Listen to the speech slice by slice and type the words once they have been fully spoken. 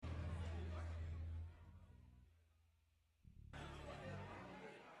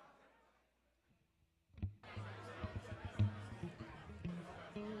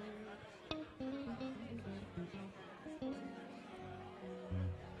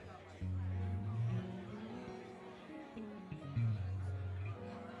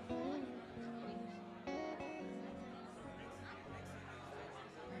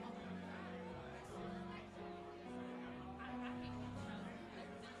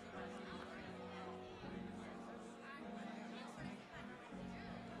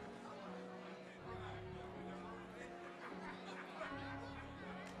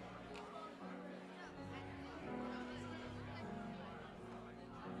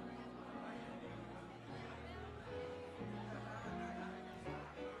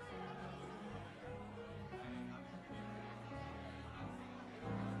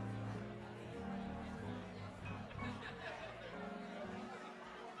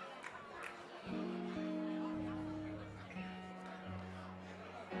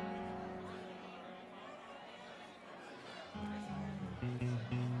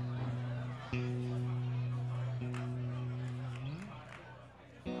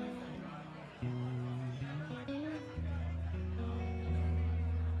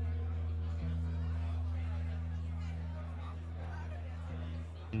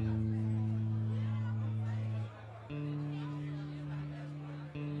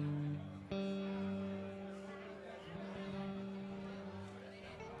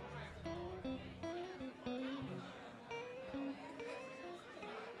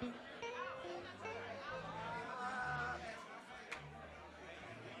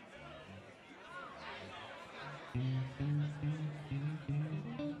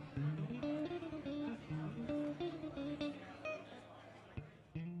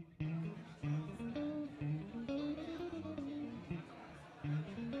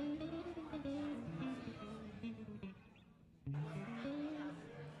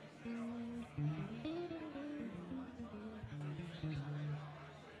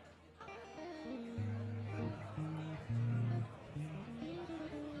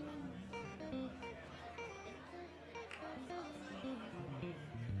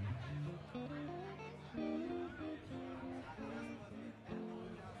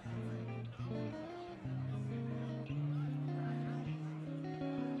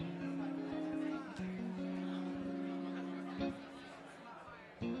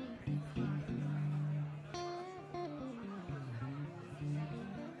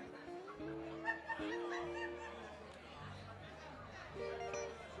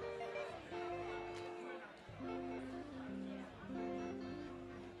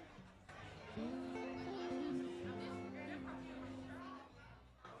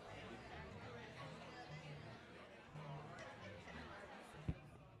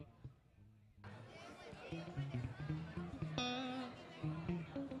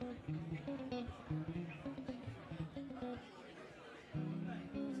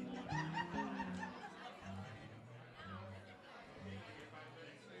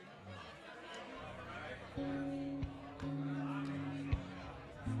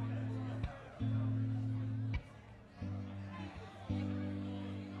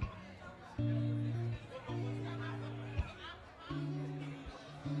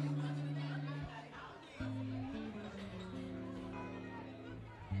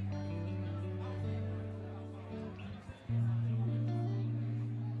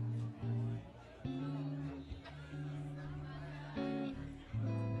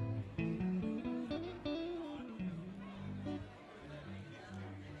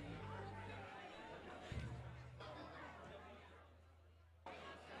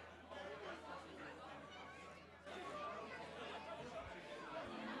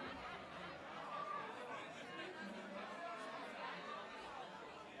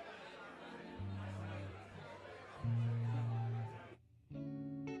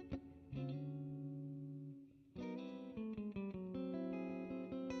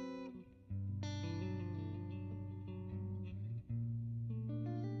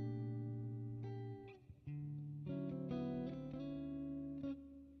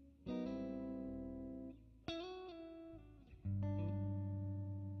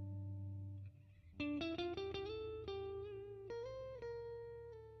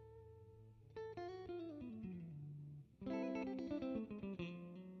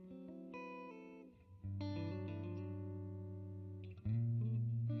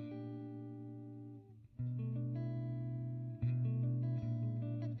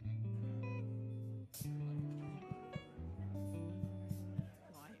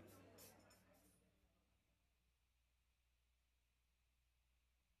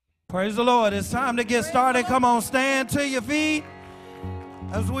Praise the Lord. It's time to get started. Come on, stand to your feet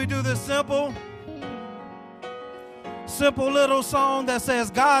as we do this simple little song that says,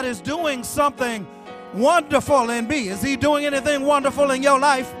 God is doing something wonderful in me. Is he doing anything wonderful in your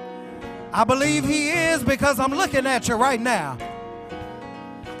life? I believe he is, because I'm looking at you right now.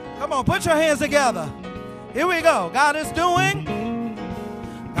 Come on, put your hands together. Here we go. God is doing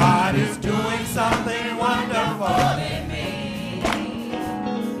something wonderful in me.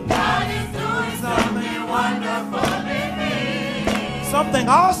 God is doing something wonderful in me. Something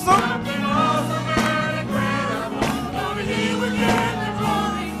awesome. Something awesome and incredible. Only he will get the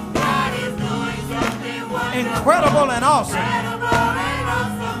glory. God is doing something wonderful. Incredible and awesome. Incredible and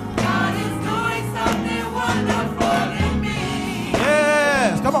awesome. God is doing something wonderful in me.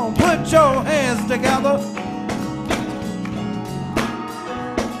 Yes, come on, put your hands together.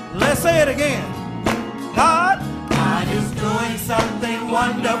 Let's say it again. God is doing something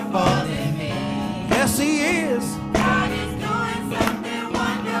wonderful in me. Yes, he is. God is doing something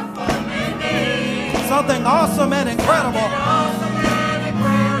wonderful in me. Something awesome and incredible. Something awesome and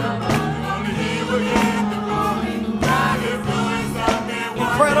incredible. Only he will get the glory. God is doing something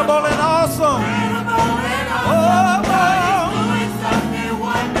incredible and awesome. Incredible and awesome. God is doing something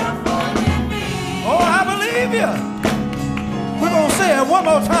wonderful in me. Oh, I believe you. We're going to say it one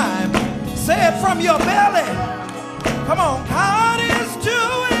one more time. Say it from your belly. Come on. God is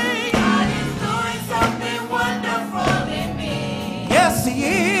doing something wonderful in me. Yes, He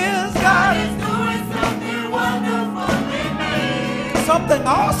is. God is doing something wonderful in me. Something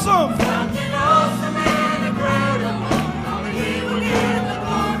awesome. Something awesome and incredible. Only He will give the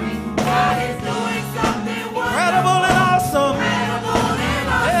glory. God is doing something wonderful. Incredible and awesome. Incredible and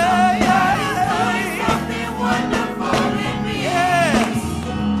awesome. Yeah, yeah, God is doing something wonderful in me. Yes.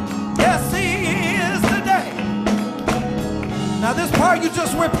 Yes, He is today. Now this part you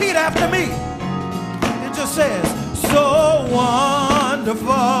just repeat after me. It just says, so wonderful.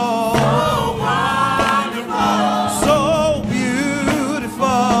 So wonderful. So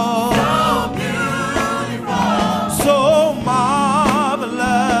beautiful. So beautiful. So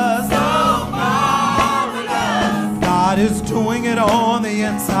marvelous. So marvelous. God is doing it on the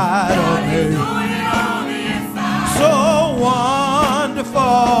inside God of is me. doing it on the inside. So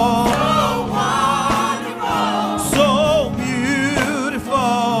wonderful. So wonderful. So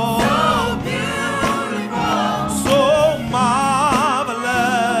beautiful. So beautiful. So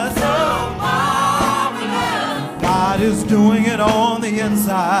marvelous. So marvelous. God is doing it on the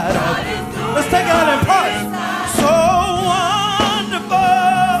inside God of me. is doing Let's take it it out on in the parts. inside. So wonderful.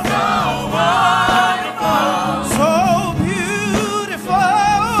 So wonderful. So beautiful.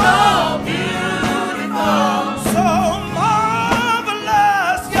 So beautiful. So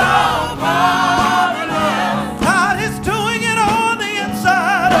marvelous. So marvelous. God is doing it on the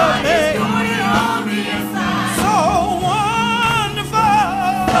inside God of is me. doing it on the inside. So wonderful.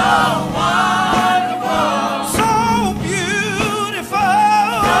 So wonderful. So beautiful.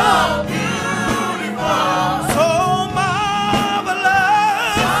 So beautiful. So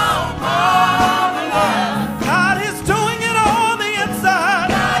marvelous. So marvelous. God is doing it on the inside.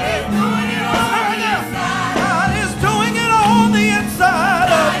 God is doing it on the inside. God is doing it on the inside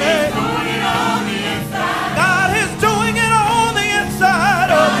of God me. is doing it on the inside. God is doing it on the inside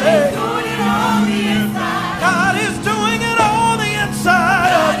of God me. is doing it on the inside. God is doing it on the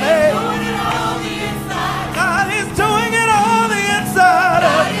inside of God me. is doing it on the inside. God is doing it on the inside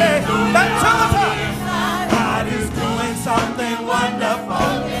of God me. is doing it Back to the on the top. inside. God is doing something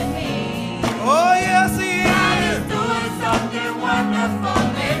wonderful. in me. Oh, yes, He God is. is doing something wonderful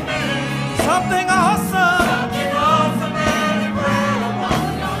in me. Something awesome. Something awesome and incredible.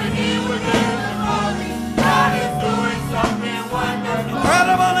 Only He will give the glory. God is doing something wonderful.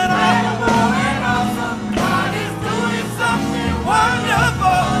 Incredible and awesome. Incredible and awesome. God is doing something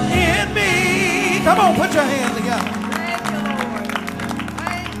Wonderful in me. Come on, put your hand together. Thank you, Lord.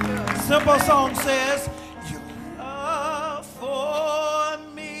 Thank you. Simple song says, your love for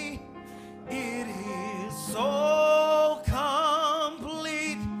me, it is so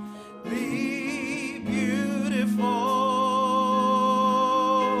completely beautiful.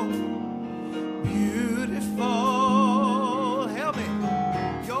 Beautiful. Help me.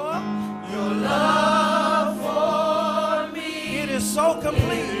 Your love for me, it is so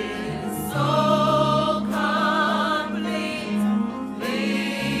complete. So completely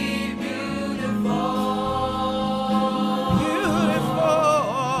beautiful.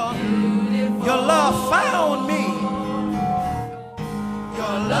 Beautiful. Your love found me.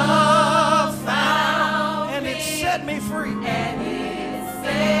 Your love found and it set me free. And it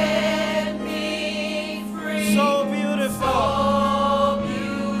set me free. So beautiful. So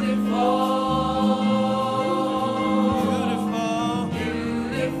beautiful. Beautiful.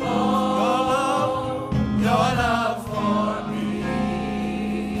 Beautiful. Your love for me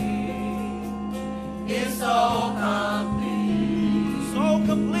It's so complete. so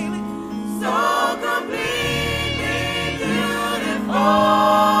completely. So completely beautiful.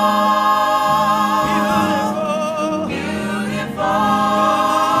 Beautiful. Beautiful.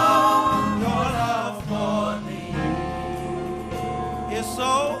 Your love for me is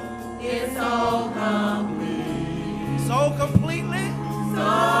so It's so completely. so completely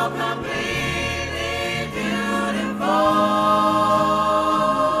beautiful.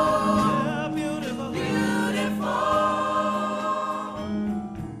 Yeah, beautiful. Beautiful.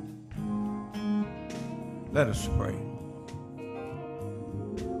 Let us pray.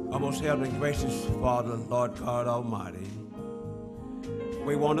 Our most heavenly gracious Father, Lord God Almighty,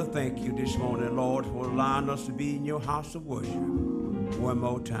 we want to thank you this morning, Lord, for allowing us to be in your house of worship one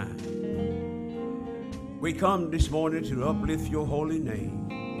more time. We come this morning to uplift your holy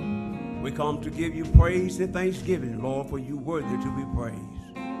name. We come to give you praise and thanksgiving, Lord, for you worthy to be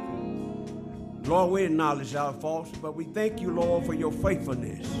praised. Lord, we acknowledge our faults, but we thank you, Lord, for your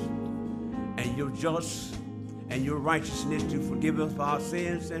faithfulness and your just and your righteousness to forgive us our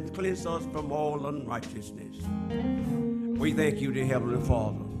sins and cleanse us from all unrighteousness. We thank you, dear Heavenly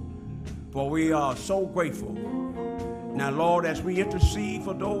Father, for we are so grateful. Now, Lord, as we intercede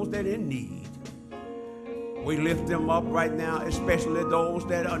for those that are in need, we lift them up right now, especially those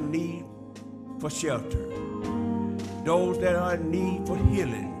that are in need for shelter, those that are in need for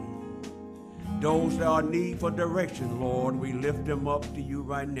healing, those that are in need for direction, Lord. We lift them up to you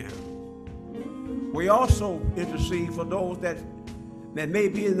right now. We also intercede for those that may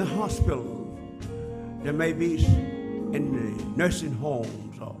be in the hospital, that may be in the nursing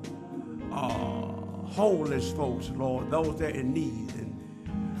homes, or homeless folks, Lord, those that are in need.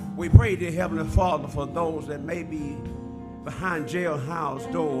 And we pray, dear Heavenly Father, for those that may be behind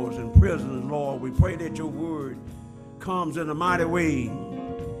jailhouse doors and prisons, Lord. We pray that your word comes in a mighty way,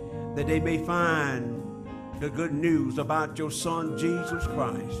 that they may find the good news about your Son, Jesus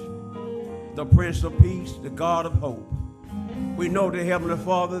Christ, the Prince of Peace, the God of hope. We know, dear Heavenly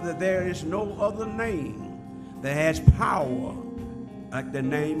Father, that there is no other name that has power like the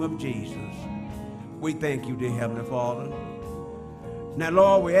name of Jesus. We thank you, dear Heavenly Father. Now,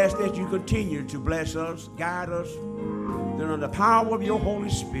 Lord, we ask that you continue to bless us, guide us through the power of your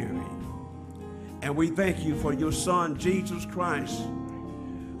Holy Spirit. And we thank you for your Son, Jesus Christ,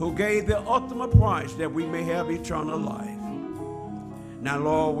 who gave the ultimate price that we may have eternal life. Now,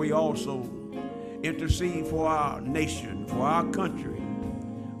 Lord, we also intercede for our nation, for our country,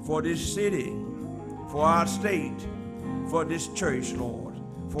 for this city, for our state, for this church, Lord,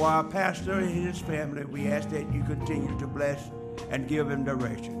 for our pastor and his family. We ask that you continue to bless and give him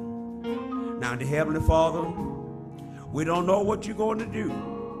direction. Now, the Heavenly Father, we don't know what you're going to do,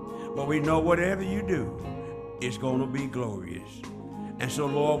 but we know whatever you do, it's going to be glorious. And so,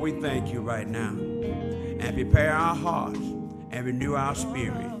 Lord, we thank you right now, and prepare our hearts and renew our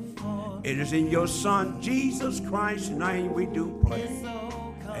spirit. It is in your Son, Jesus Christ's name, we do pray.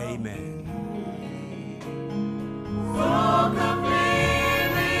 Amen. So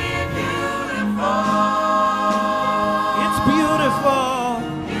completely beautiful. It's beautiful.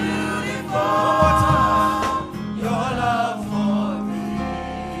 Beautiful. One more time. Your love for me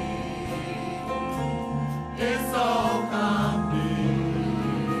is so complete.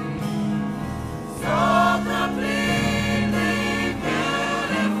 So completely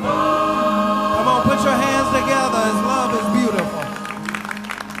beautiful. Come on, put your hands together. His love is beautiful.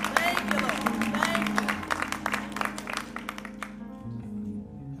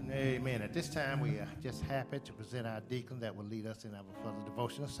 Amen. At this time, we are just happy to present our deacon that will lead us in our further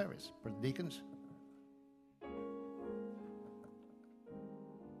devotional service. Brother Deacons.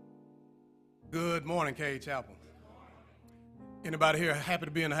 Good morning, Cade Chapel. Anybody here happy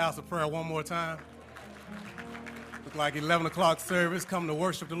to be in the house of prayer one more time? Look like 11 o'clock service, coming to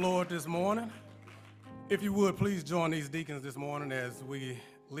worship the Lord this morning. If you would, please join these deacons this morning as we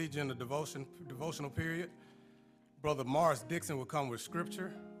lead you in the devotional period. Brother Morris Dixon will come with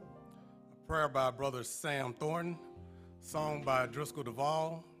scripture. Prayer by Brother Sam Thornton, song by Driscoll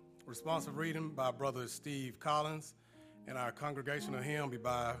Duvall, responsive reading by Brother Steve Collins, and our congregational hymn be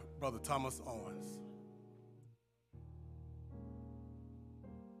by Brother Thomas Owens.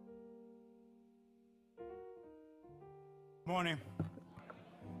 Morning.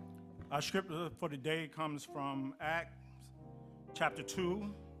 Our scripture for the day comes from Acts chapter 2,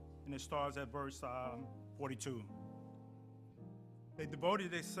 and it starts at verse 42. They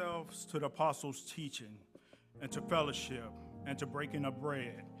devoted themselves to the apostles' teaching and to fellowship and to breaking of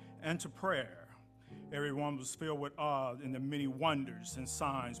bread and to prayer. Everyone was filled with awe in the many wonders and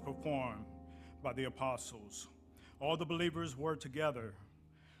signs performed by the apostles. All the believers were together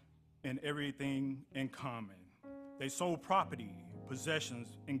in everything in common. They sold property,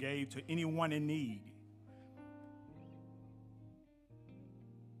 possessions, and gave to anyone in need.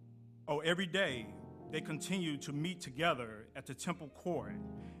 Every day they continued to meet together at the temple court.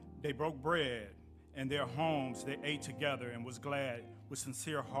 They broke bread in their homes. They ate together and was glad with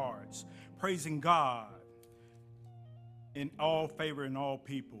sincere hearts, praising God in all favor in all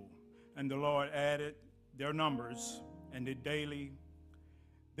people. And the Lord added their numbers, and daily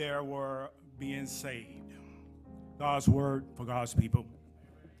there were being saved. God's word for God's people.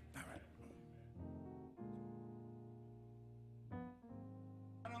 All right.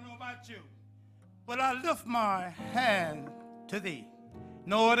 I don't know about you, but I lift my hand to thee.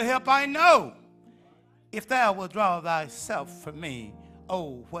 No other help I know. If thou wilt draw thyself from me,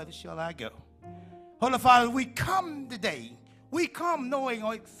 oh, whither shall I go? Holy Father, we come today. We come knowing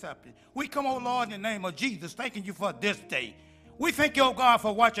or accepting. We come, oh Lord, in the name of Jesus, thanking you for this day. We thank you, oh God,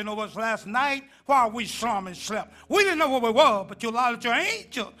 for watching over us last night while we slumbered and slept. We didn't know where we were, but you allowed your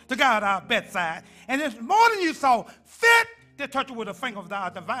angel to guide our bedside. And this morning you saw fit Just touch it with a finger of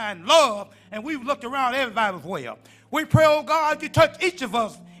thy divine love, and we've looked around, everybody was well. We pray, oh God, you touch each of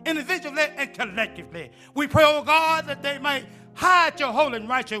us individually and collectively. We pray, oh God, that they might hide your holy and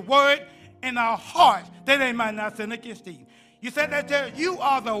righteous word in our hearts, that they might not sin against thee. You said that you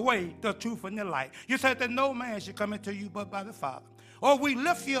are the way, the truth, and the light. You said that no man should come into you but by the Father. Oh, we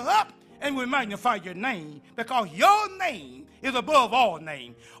lift you up and we magnify your name, because your name is above all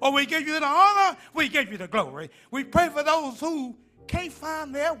names. Oh, we give you the honor, we give you the glory. We pray for those who can't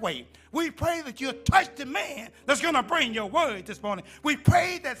find their way. We pray that you'll touch the man that's going to bring your word this morning. We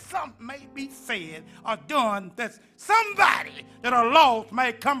pray that something may be said or done, that somebody that are lost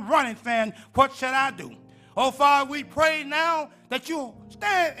may come running saying, what shall I do? Oh, Father, we pray now that you'll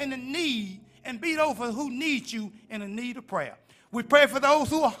stand in the need and be over who needs you in the need of prayer. We pray for those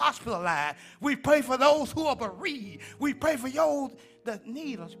who are hospitalized. We pray for those who are bereaved. We pray for those that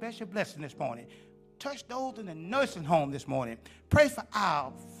need a special blessing this morning. Touch those in the nursing home this morning. Pray for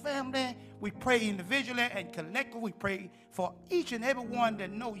our family. We pray individually and collectively. We pray for each and every one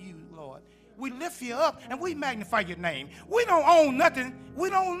that know you, Lord. We lift you up and we magnify your name. We don't own nothing. We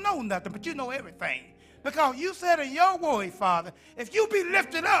don't know nothing, but you know everything. Because you said in your word, Father, if you be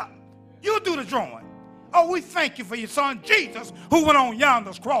lifted up, you'll do the drawing. Oh, we thank you for your son, Jesus, who went on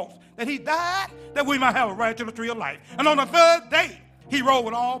yonder's cross, that he died that we might have a right to the tree of life. And on the third day, he rose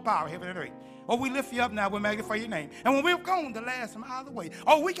with all power, heaven and earth. Oh, we lift you up now. We magnify your name. And when we're gone the last mile of the way,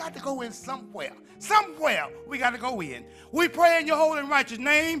 oh, we got to go in somewhere. Somewhere we got to go in. We pray in your holy and righteous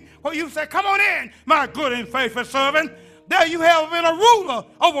name. For you say, come on in, my good and faithful servant. There you have been a ruler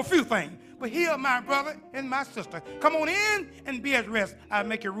over a few things. But here, my brother and my sister, come on in and be at rest. I'll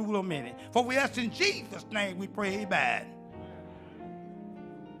make you rule a minute. For we ask in Jesus' name we pray, amen.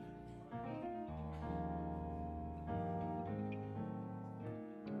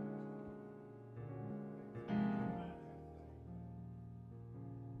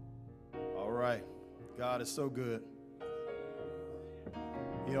 All right. God is so good.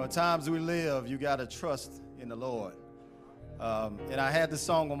 You know, at times we live, you got to trust in the Lord. And I had this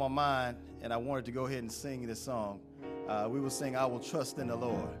song on my mind, and I wanted to go ahead and sing this song. We will sing, I Will Trust in the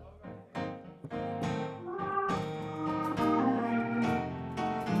Lord.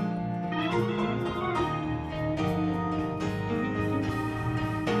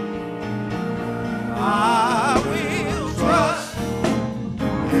 I will trust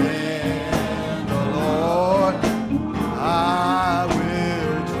in the Lord. I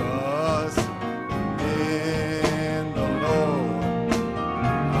will trust in the Lord.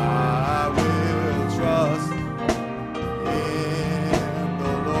 I will trust in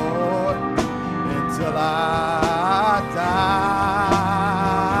the Lord until I die.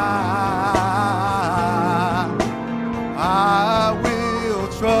 I will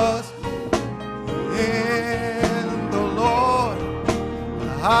trust in the Lord.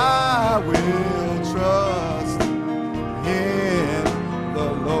 I will trust in the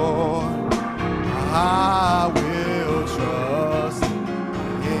Lord. I will trust in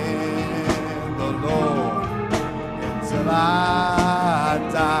the Lord until I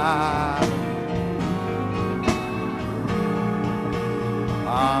die.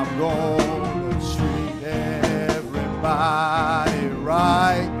 I'm gonna treat everybody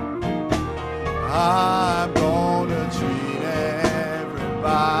right. I'm gonna treat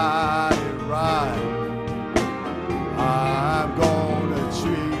everybody right. I'm gonna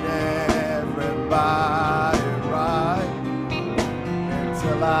treat everybody right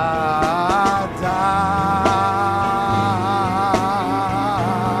until I die.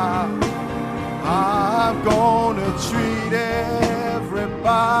 I'm gonna treat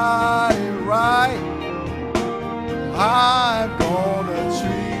everybody right. I'm gonna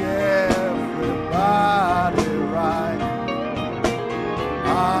treat everybody right.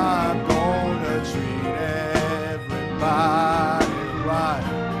 I'm gonna treat everybody right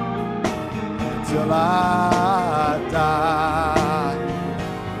until I die.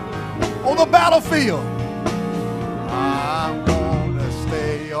 On the battlefield, I'm gonna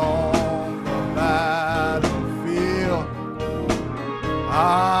stay on the battlefield.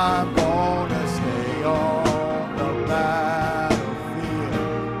 I'm gonna stay on the battlefield.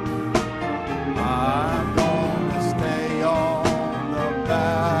 I'm gonna stay on the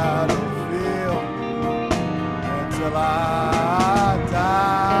battlefield until I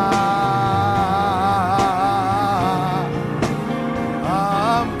die.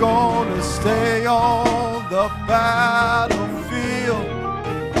 I'm gonna stay on the battlefield.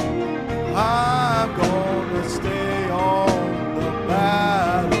 I'm gonna stay on the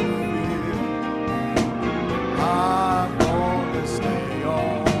battlefield. I'm gonna stay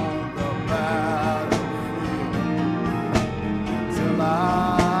on the battlefield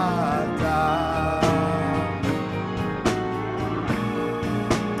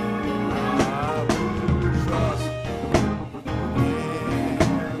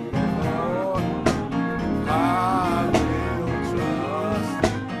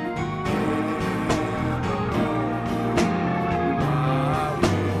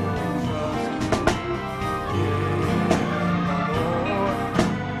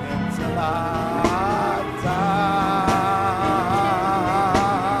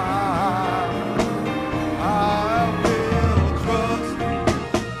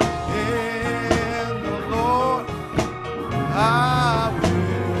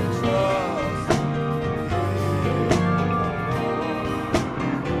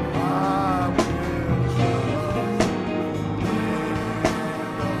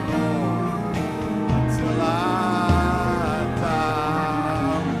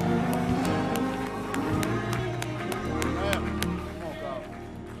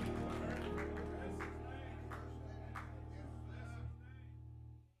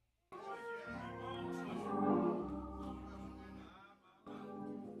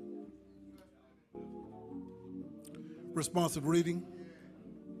Responsive reading.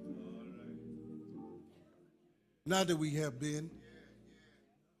 Now that we have been.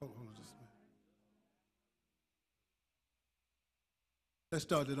 Hold on just a minute. Let's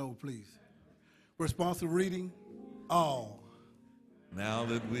start it over, please. Responsive reading. All. Now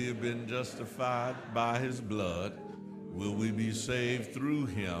that we have been justified by his blood, will we be saved through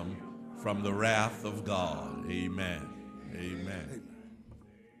him from the wrath of God. Amen. Amen.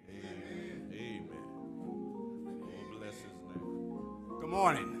 Amen. Amen. Oh, bless his name. Good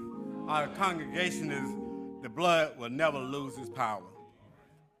morning. Our congregation is the blood will never lose its power.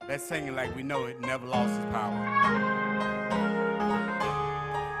 That's singing like we know it never lost its power.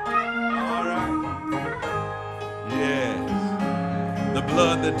 All right. Yes. The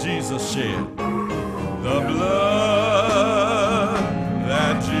blood that Jesus shed. The blood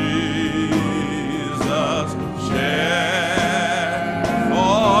that Jesus shed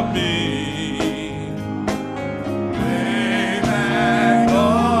for me. Payback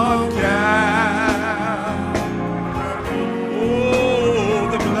of Calvary. Oh,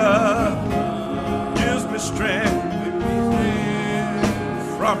 the blood gives me strength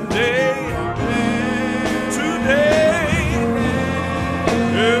from day to day.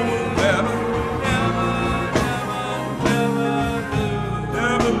 It will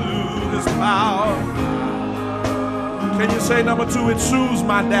never lose its power. Can you say number two? It soothes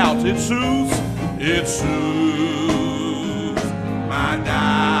my doubts. It soothes my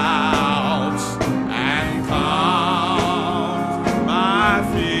doubts and calms my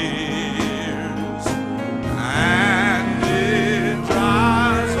fears, and it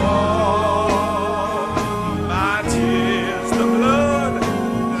dries all my tears. The blood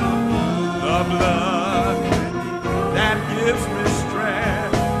that gives me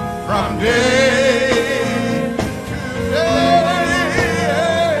strength from day to day.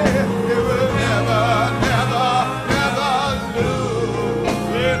 It will never, never, never lose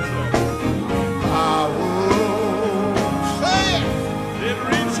its power. Say it. It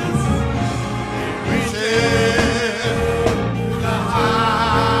reaches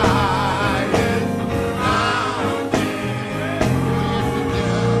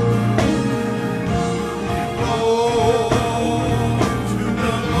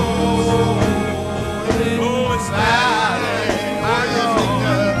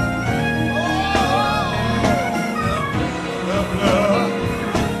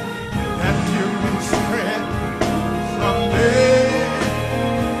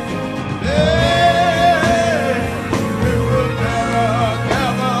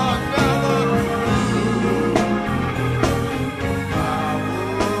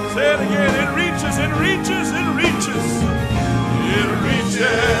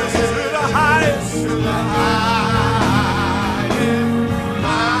to the highest mountain.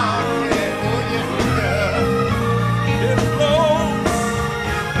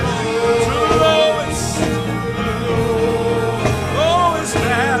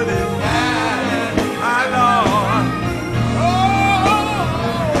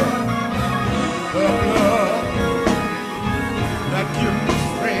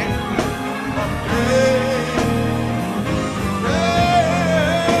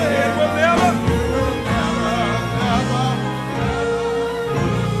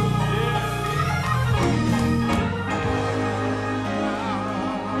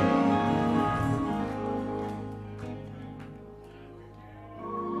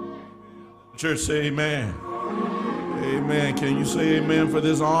 Church, say amen. Amen. Can you say amen for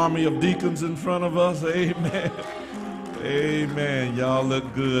this army of deacons in front of us? Amen. Amen. Y'all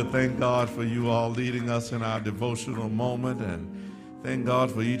look good. Thank God for you all leading us in our devotional moment. And thank God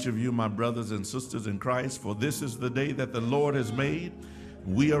for each of you, my brothers and sisters in Christ. For this is the day that the Lord has made.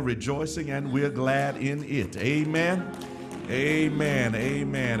 We are rejoicing and we're glad in it. Amen. Amen.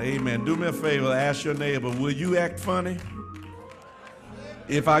 Amen. Amen. Do me a favor. Ask your neighbor, will you act funny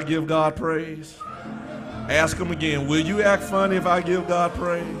if I give God praise? Ask them again, will you act funny if I give God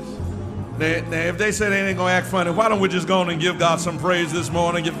praise? Now, if they say they ain't going to act funny, why don't we just go on and give God some praise this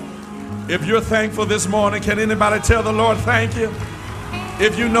morning? If you're thankful this morning, can anybody tell the Lord thank you?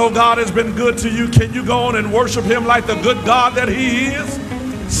 If you know God has been good to you, can you go on and worship him like the good God that he is?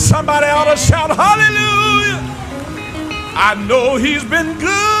 Somebody ought to shout hallelujah. I know he's been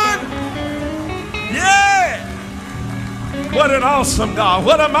good. Yeah. What an awesome God.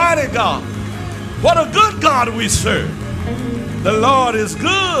 What a mighty God. What a good God we serve. The Lord is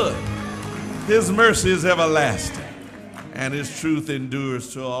good. His mercy is everlasting, and his truth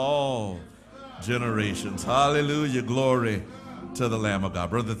endures to all generations. Hallelujah. Glory to the Lamb of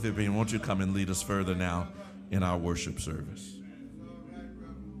God. Brother Thipping, won't you come and lead us further now in our worship service?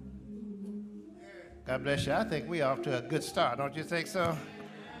 God bless you. I think we're off to a good start. Don't you think so?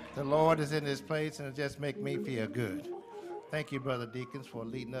 The Lord is in this place, and it just makes me feel good. Thank you, Brother Deacons, for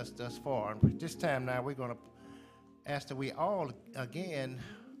leading us thus far. And this time now, we're going to ask that we all, again,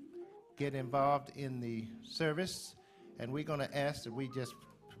 get involved in the service. And we're going to ask that we just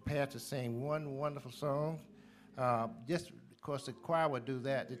prepare to sing one wonderful song. Just, of course, the choir will do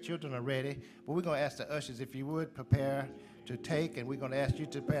that. The children are ready. But we're going to ask the ushers, if you would, prepare to take, and we're going to ask you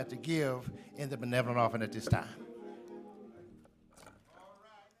to prepare to give in the benevolent offering at this time.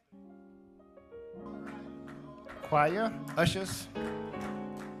 Choir, ushers.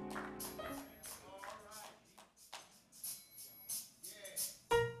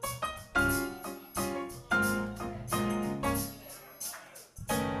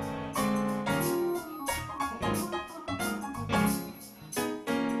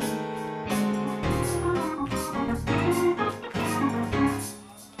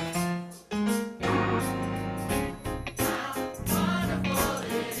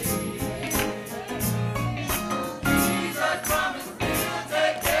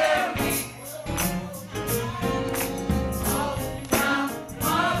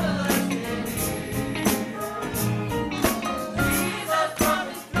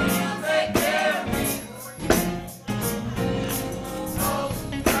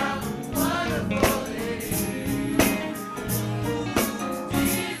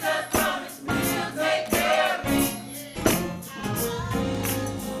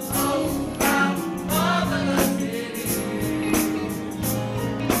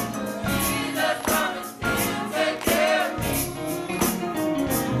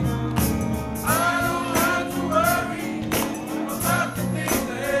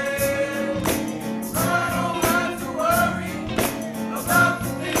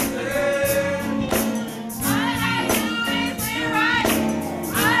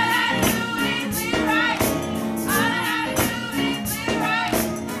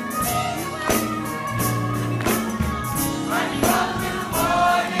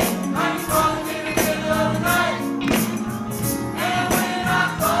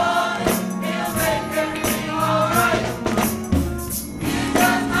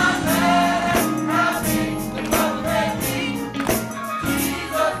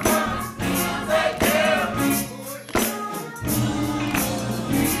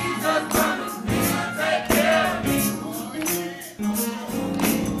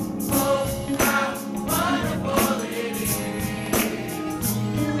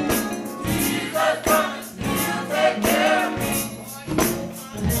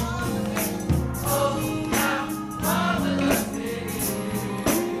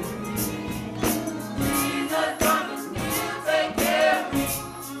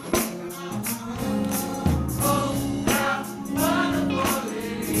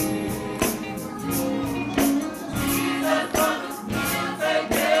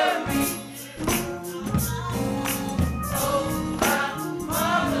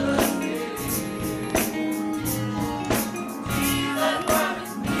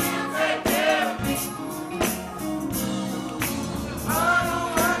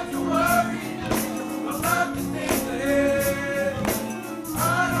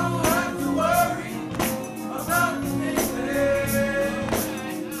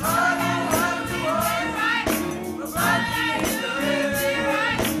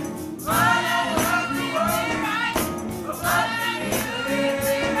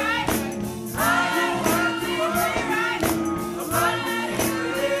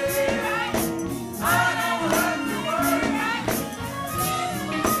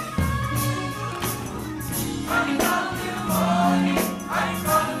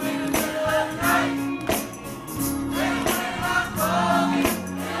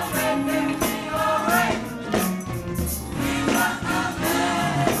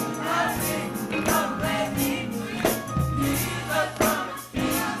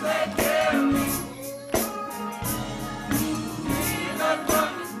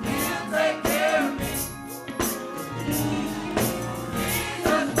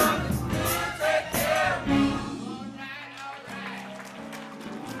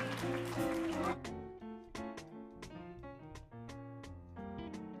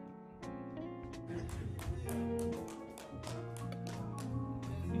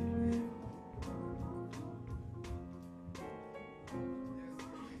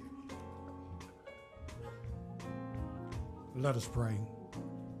 Let us pray.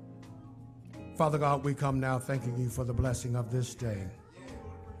 Father God, we come now thanking you for the blessing of this day.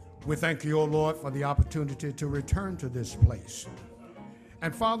 We thank you, O Lord, for the opportunity to return to this place.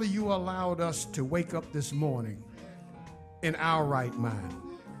 And Father, you allowed us to wake up this morning in our right mind.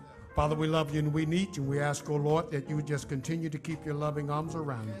 Father, we love you and we need you. We ask, oh Lord, that you would just continue to keep your loving arms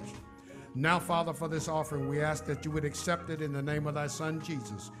around us. Now, Father, for this offering, we ask that you would accept it in the name of thy Son,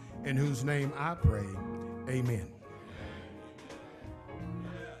 Jesus, in whose name I pray. Amen.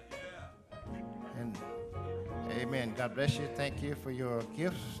 And amen. God bless you. Thank you for your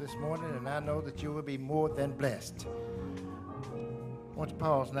gifts this morning, and I know that you will be more than blessed. I want to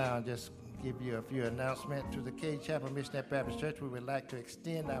pause now and just give you a few announcements. To the Cade Chapel Missionary Baptist Church, we would like to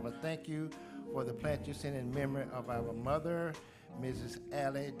extend our thank you for the plant you sent in memory of our mother, Mrs.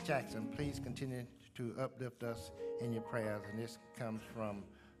 Allie Jackson. Please continue to uplift us in your prayers. And this comes from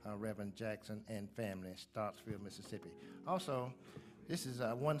Reverend Jackson and family, Starksville, Mississippi. Also, this is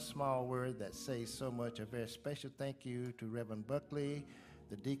one small word that says so much. A very special thank you to Reverend Buckley,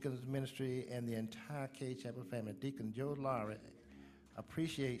 the Deacons Ministry, and the entire Cade Chapel family. Deacon Joe Lowry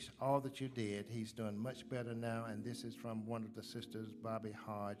appreciates all that you did. He's doing much better now, and this is from one of the sisters, Bobby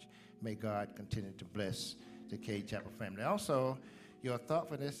Hodge. May God continue to bless the Cade Chapel family. Also, your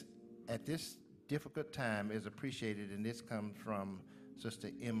thoughtfulness at this difficult time is appreciated, and this comes from Sister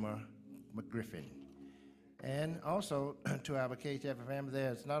Emma McGriffin. And also, to our Cade Chapel family,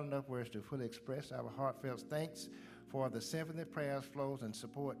 there's not enough words to fully express our heartfelt thanks for the symphony, prayers, flows, and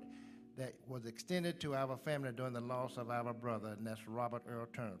support that was extended to our family during the loss of our brother, and that's Robert Earl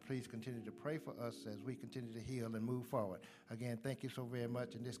Turner. Please continue to pray for us as we continue to heal and move forward. Again, thank you so very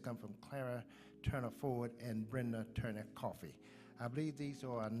much, and this comes from Clara Turner Ford and Brenda Turner Coffee. I believe these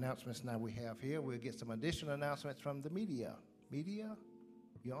are announcements now we have here. We'll get some additional announcements from the media. Media,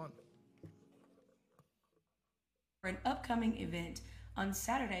 you're on. For an upcoming event on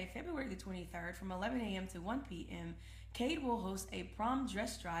Saturday, February the 23rd from 11 a.m. to 1 p.m., Cade will host a prom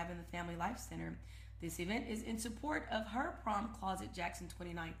dress drive in the Family Life Center. This event is in support of Her Prom Closet Jackson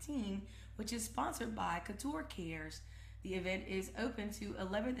 2019, which is sponsored by Couture Cares. The event is open to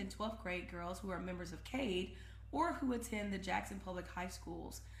 11th and 12th grade girls who are members of Cade or who attend the Jackson Public High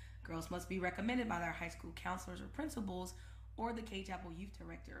Schools. Girls must be recommended by their high school counselors or principals or the Cade Chapel Youth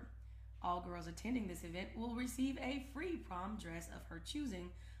Director. All girls attending this event will receive a free prom dress of her choosing,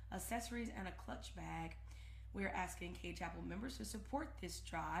 accessories, and a clutch bag. We're asking Cade Chapel members to support this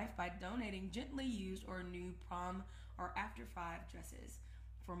drive by donating gently used or new prom or after 5 dresses.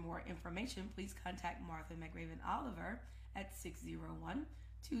 For more information, please contact Martha McRaven Oliver at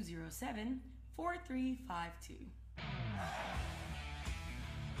 601-207-4352.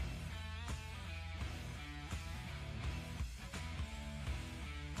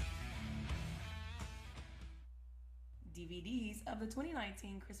 DVDs of the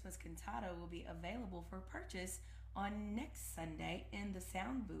 2019 Christmas Cantata will be available for purchase on next Sunday in the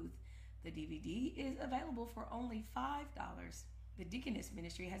sound booth. The DVD is available for only $5. The Deaconess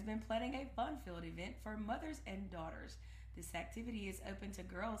Ministry has been planning a fun-filled event for mothers and daughters. This activity is open to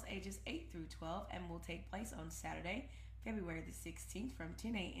girls ages 8 through 12 and will take place on Saturday, February the 16th from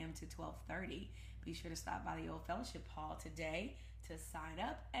 10 a.m. to 12:30. Be sure to stop by the Old Fellowship Hall today to sign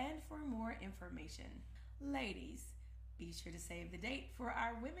up and for more information. Ladies, be sure to save the date for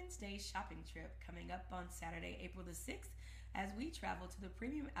our Women's Day shopping trip coming up on Saturday, April the 6th, as we travel to the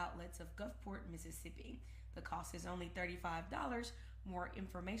premium outlets of Gulfport, Mississippi. The cost is only $35. More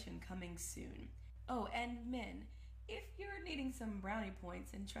information coming soon. Oh, and men, if you're needing some brownie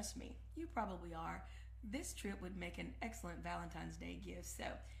points, and trust me, you probably are, this trip would make an excellent Valentine's Day gift.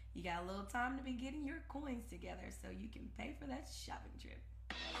 So you got a little time to be getting your coins together so you can pay for that shopping trip.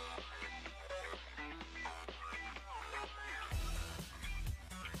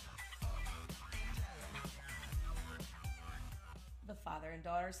 The Father and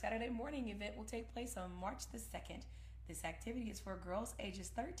Daughter Saturday morning event will take place on March the 2nd. This activity is for girls ages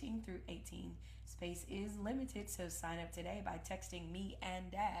 13 through 18. Space is limited, so sign up today by texting me and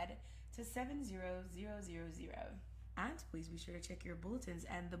Dad to 70000. And please be sure to check your bulletins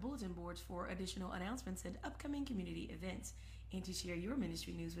and the bulletin boards for additional announcements and upcoming community events. And to share your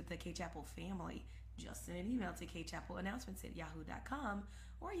ministry news with the Cade Chapel family, just send an email to cadechapelannouncements@yahoo.com,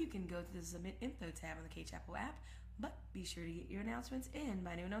 or you can go to the Submit Info tab on the Cade Chapel app. But be sure to get your announcements in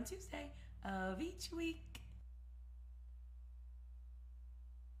by noon on Tuesday of each week.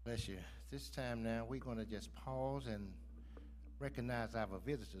 Bless you. This time now, we're going to just pause and recognize our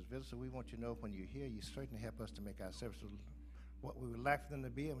visitors. Visitors, we want you to know when you're here, you certainly help us to make our services what we would like for them to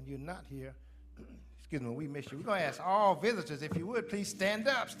be. And when you're not here, excuse me, we miss you. We're going to ask all visitors, if you would, please stand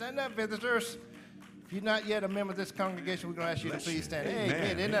up. Stand up, visitors. If you're not yet a member of this congregation, we're going to ask you to please stand.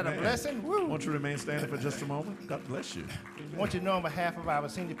 Amen. Isn't that a Amen. blessing? Woo. Won't you remain standing for just a moment? God bless you. I want you to know on behalf of our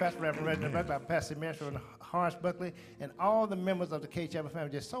senior pastor, Reverend Reginald Buckley, our pastor minister, and Horace Buckley, and all the members of the Cade Chapel family,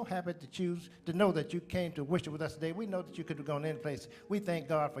 just so happy to know that you came to worship with us today. We know that you could have gone any place. We thank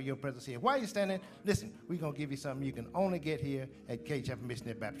God for your presence here. While you're standing, listen, we're going to give you something you can only get here at Cade Chapel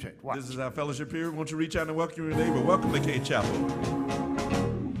Missionary Baptist Church. Watch. This is our fellowship period. Won't you reach out and welcome your neighbor? Welcome to Cade Chapel.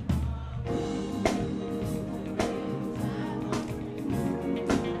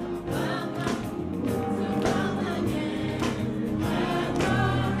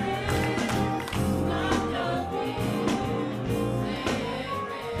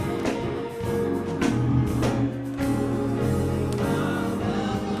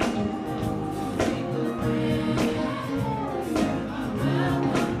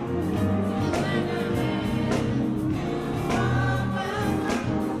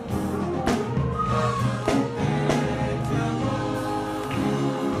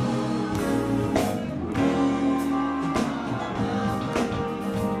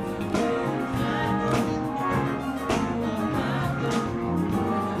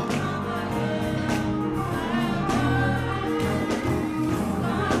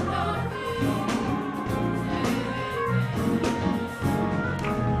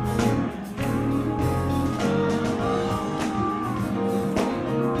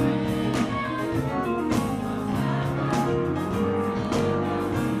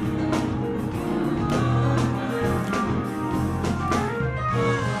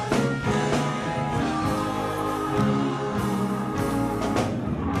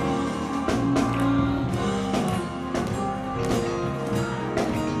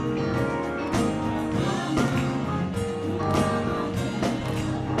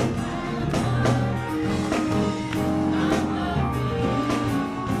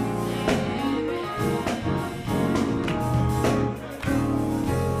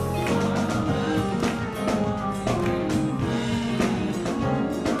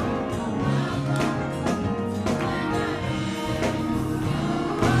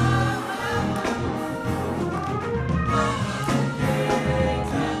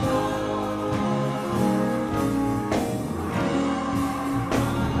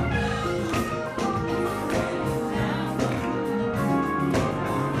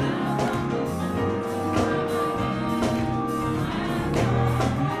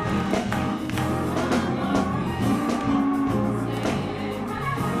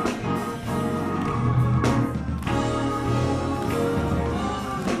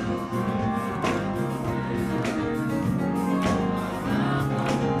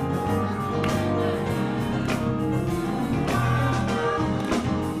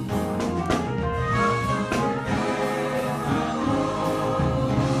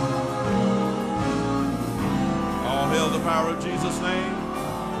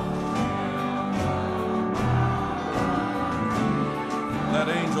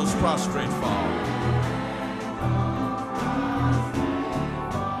 Prostrate fall.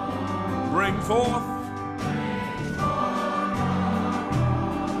 Bring forth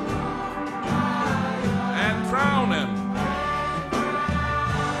and crown him.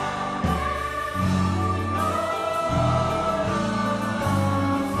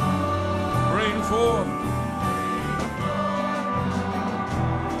 Bring forth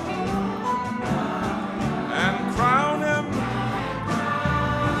and crown him.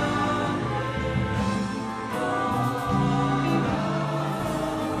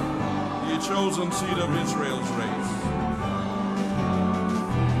 Chosen seed of Israel's race.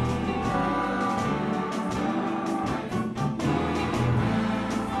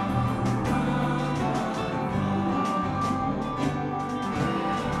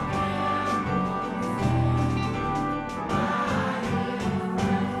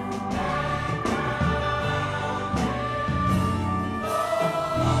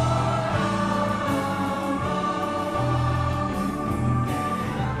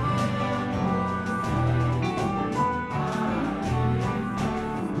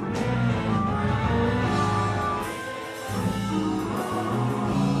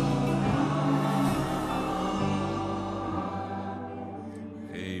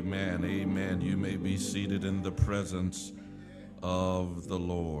 Seated in the presence of the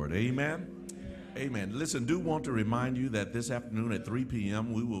Lord. Amen. Amen. Listen, do want to remind you that this afternoon at 3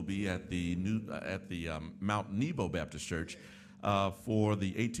 p.m. we will be at the Mount Nebo Baptist Church for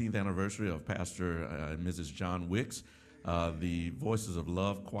the 18th anniversary of Pastor and Mrs. John Wicks. The Voices of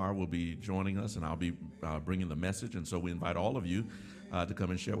Love choir will be joining us, and I'll be bringing the message. And so we invite all of you to come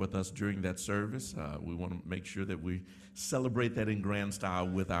and share with us during that service. We want to make sure that we celebrate that in grand style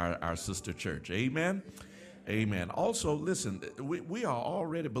with our sister church. Amen. Amen. Also, listen, we are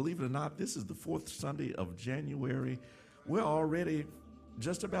already, believe it or not, this is the 4th Sunday of January. We're already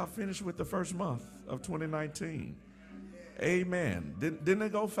just about finished with the first month of 2019. Amen. Didn't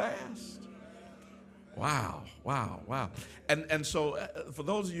it go fast? Wow. And so for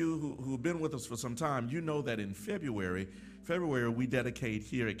those of you who've been with us for some time, you know that in February we dedicate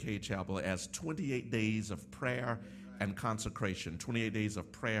here at Cade Chapel as 28 days of prayer and consecration, 28 days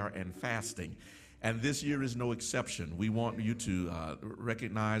of prayer and fasting. And this year is no exception. We want you to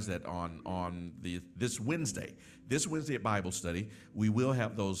recognize that on this Wednesday at Bible study, we will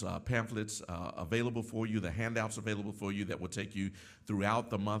have those pamphlets available for you, the handouts available for you that will take you throughout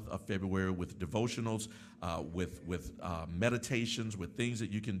the month of February with devotionals, with meditations, with things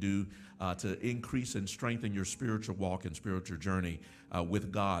that you can do to increase and strengthen your spiritual walk and spiritual journey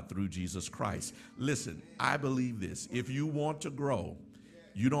with God through Jesus Christ. Listen, I believe this. If you want to grow,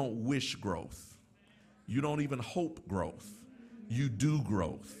 you don't wish growth. You don't even hope growth. You do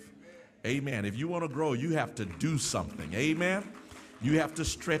growth. Amen. If you want to grow, you have to do something. Amen. You have to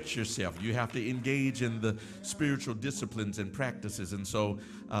stretch yourself. You have to engage in the spiritual disciplines and practices. And so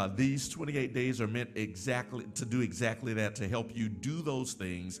these 28 days are meant to do exactly that, to help you do those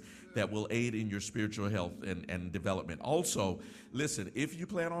things that will aid in your spiritual health and development. Also, listen, if you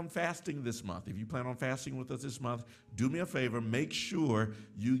plan on fasting this month, if you plan on fasting with us this month, do me a favor, make sure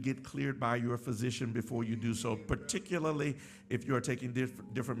you get cleared by your physician before you do so, particularly if you're taking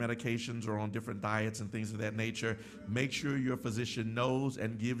different medications or on different diets and things of that nature. Make sure your physician knows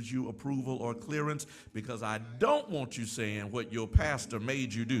and gives you approval or clearance, because I don't want you saying what your pastor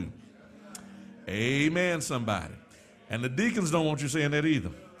made you do. Amen, somebody. And the deacons don't want you saying that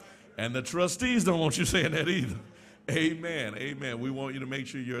either. And the trustees don't want you saying that either. Amen. Amen. We want you to make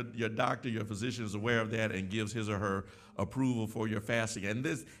sure your doctor, your physician is aware of that and gives his or her approval for your fasting.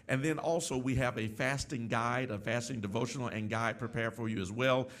 And then also we have a fasting guide, a fasting devotional and guide prepared for you as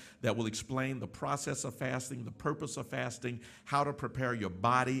well that will explain the process of fasting, the purpose of fasting, how to prepare your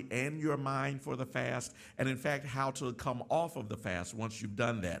body and your mind for the fast, and in fact, how to come off of the fast once you've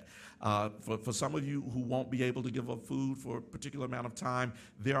done that. For some of you who won't be able to give up food for a particular amount of time,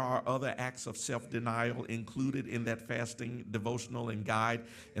 there are other acts of self-denial included in that fasting devotional and guide.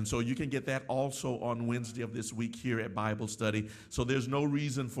 And so you can get that also on Wednesday of this week here at Bible study. So there's no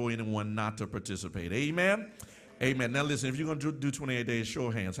reason for anyone not to participate. Amen? Amen. Now listen, if you're going to do 28 days, show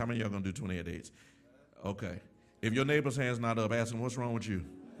of hands. How many of y'all going to do 28 days? Okay. If your neighbor's hand's not up, ask him, what's wrong with you?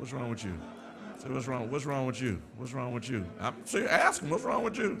 What's wrong with you? Say, what's wrong with you? What's wrong with you? Ask him, what's wrong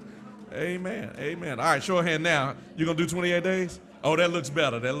with you? Amen. Amen. All right, show of hand now. You're going to do 28 days? Oh, that looks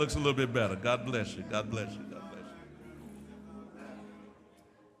better. That looks a little bit better. God bless you. God bless you. God bless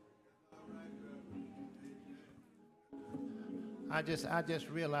you. I just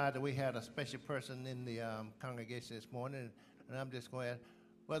realized that we had a special person in the congregation this morning, and I'm just going to ask,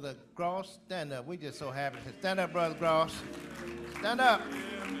 Brother Gross, stand up. We just so happy to stand up, Brother Gross. Stand up.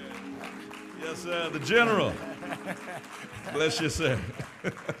 Yes, sir. The general. Bless you, sir.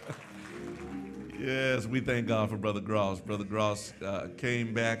 Yes, we thank God for Brother Gross. Brother Gross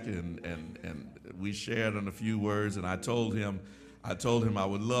came back and we shared on a few words, and I told him I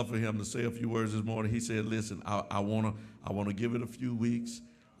would love for him to say a few words this morning. He said, listen, I want to give it a few weeks.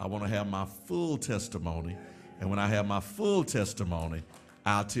 I want to have my full testimony, and when I have my full testimony,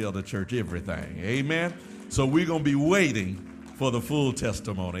 I'll tell the church everything. Amen? So we're going to be waiting for the full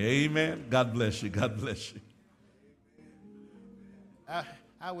testimony. Amen? God bless you. God bless you.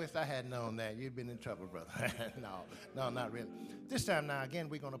 I wish I had known that. You'd been in trouble, brother. No, not really. This time now, again,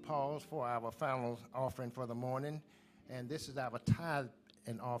 we're going to pause for our final offering for the morning. And this is our tithe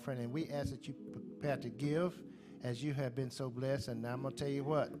and offering. And we ask that you prepare to give as you have been so blessed. And I'm going to tell you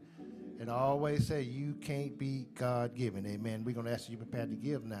what. It always say you can't be God-given. Amen. We're going to ask you prepare to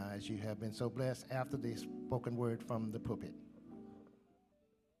give now as you have been so blessed after the spoken word from the pulpit.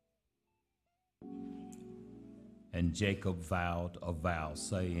 And Jacob vowed a vow,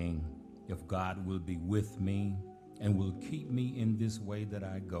 saying, if God will be with me and will keep me in this way that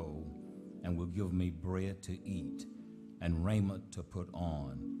I go, and will give me bread to eat and raiment to put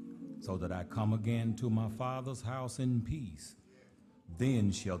on, so that I come again to my father's house in peace,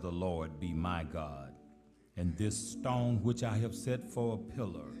 then shall the Lord be my God, and this stone which I have set for a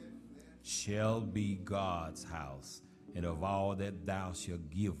pillar shall be God's house, and of all that thou shalt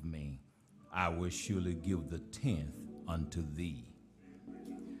give me, I will surely give the 10th unto thee.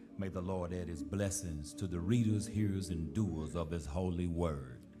 May the Lord add his blessings to the readers, hearers, and doers of his holy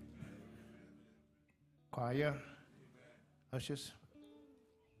word. Choir, ushers.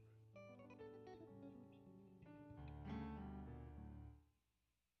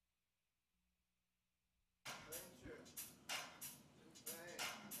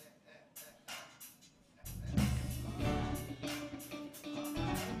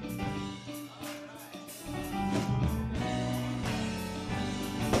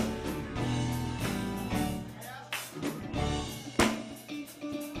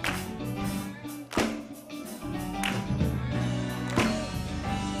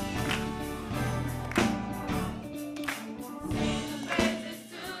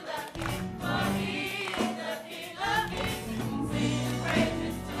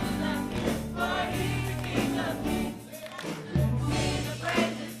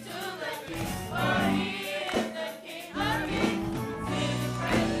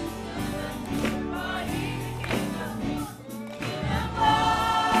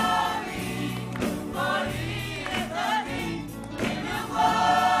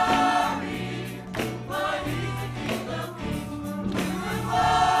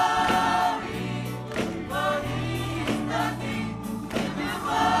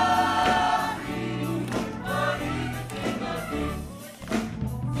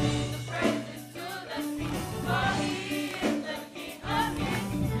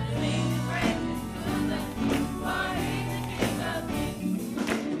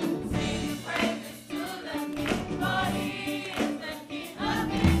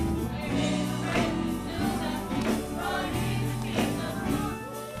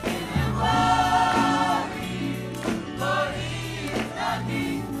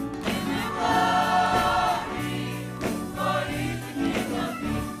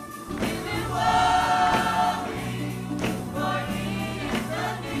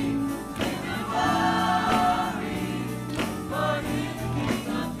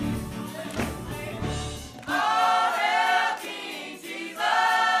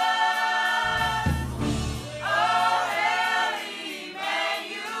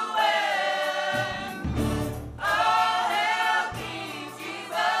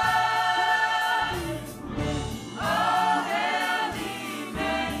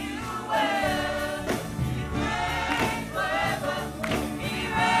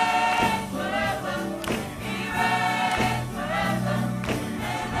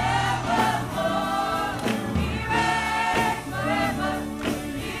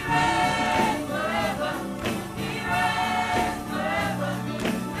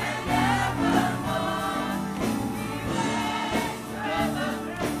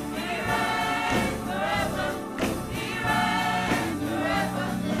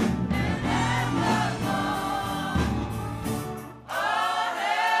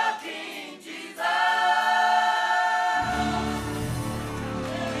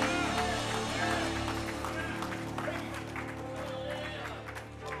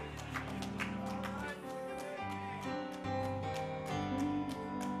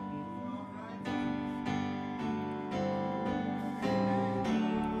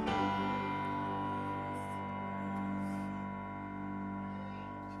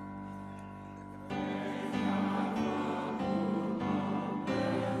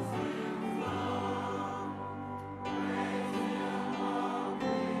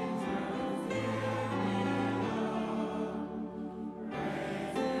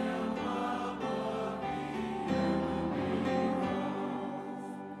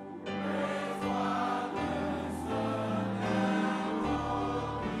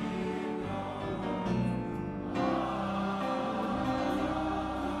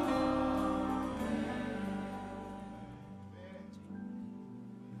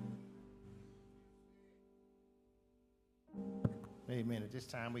 Amen. At this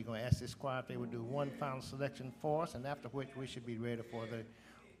time, we're going to ask this choir if they would do one final selection for us, and after which we should be ready for the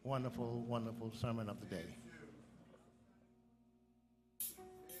wonderful, wonderful sermon of the day.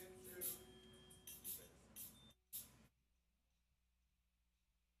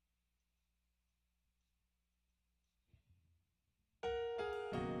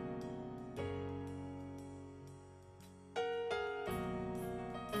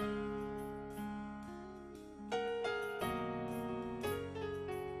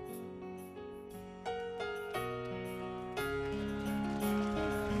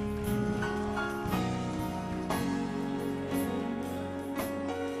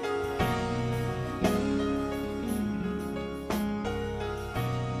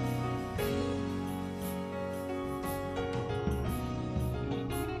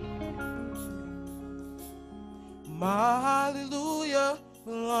 My hallelujah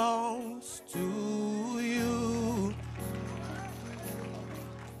belongs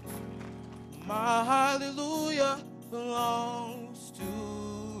My hallelujah belongs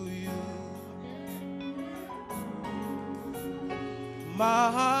to you.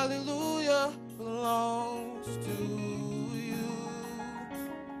 My hallelujah belongs to you.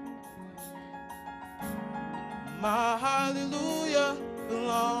 My hallelujah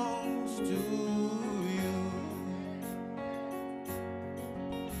belongs to you.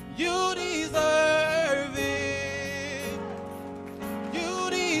 You deserve it.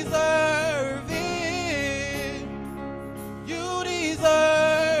 You deserve it. You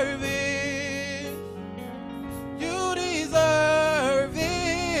deserve it. You deserve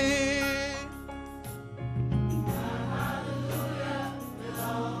it. Hallelujah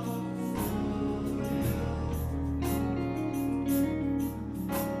belongs to you.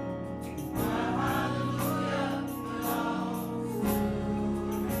 My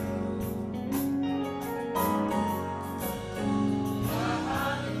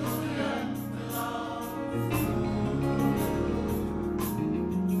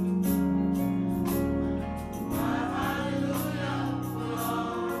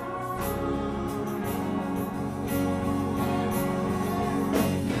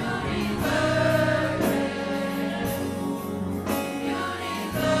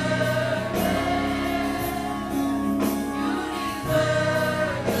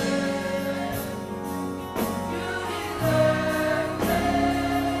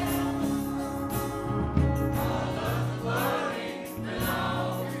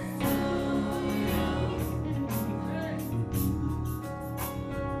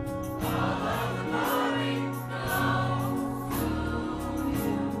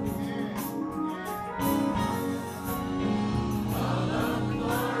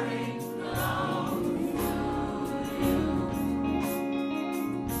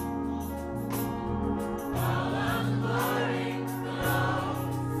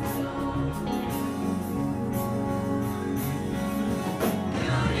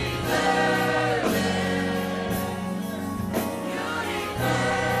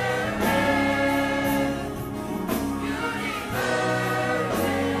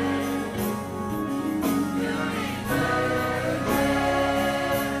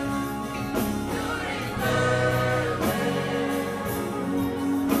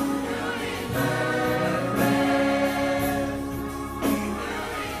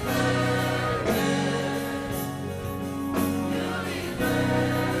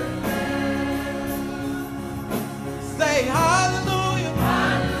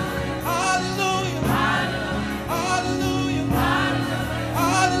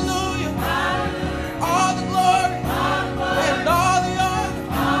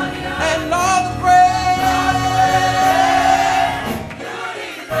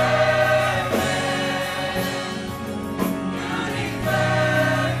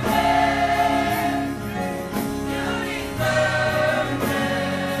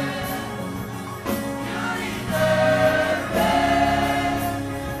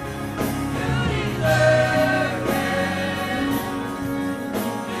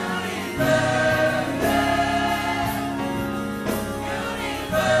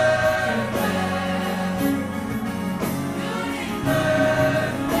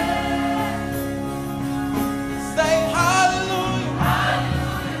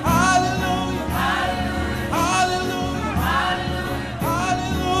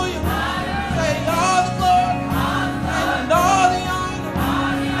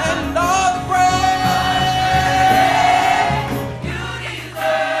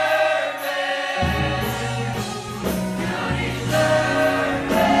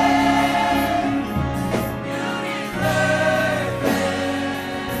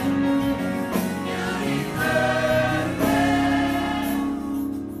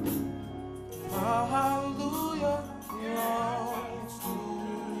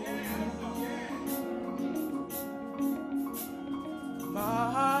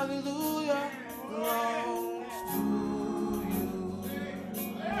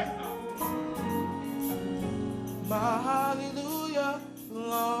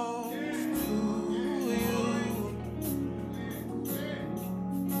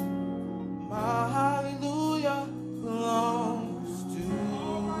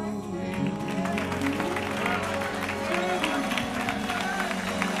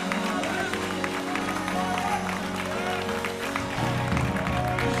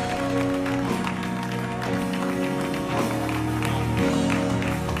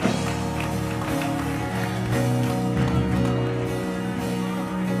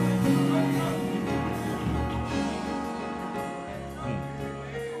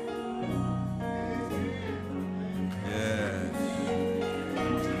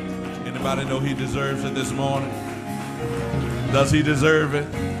Anybody know he deserves it this morning? Does he deserve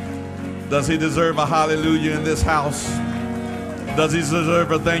it? Does he deserve a hallelujah in this house? Does he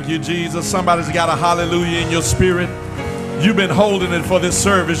deserve a thank you, Jesus? Somebody's got a hallelujah in your spirit. You've been holding it for this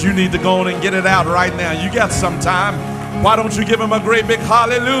service. You need to go on and get it out right now. You got some time. Why don't you give him a great big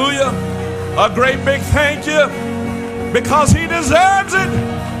hallelujah? A great big thank you. Because he deserves it.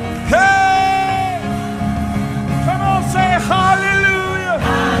 Hey! Come on, say hallelujah.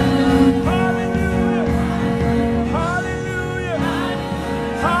 Hallelujah. Hallelujah.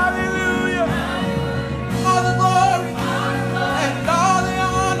 Hallelujah. All the glory and all the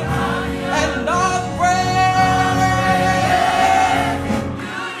honor and all the praise.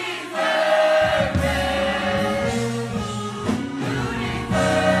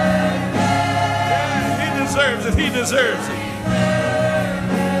 He deserves it.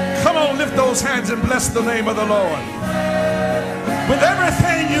 Come on, lift those hands and bless the name of the Lord. With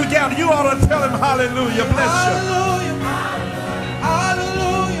everything you got, you ought to tell him hallelujah. Bless you.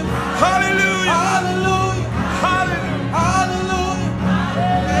 Hallelujah. Hallelujah. Hallelujah. Hallelujah. Hallelujah.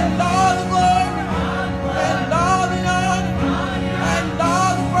 And all the glory and all the honor and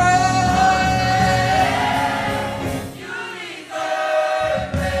all the praise. You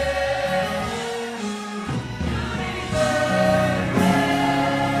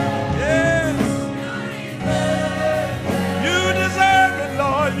deserve it. You deserve it,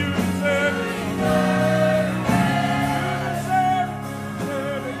 Lord. You deserve it.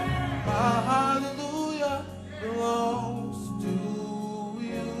 My hallelujah belongs to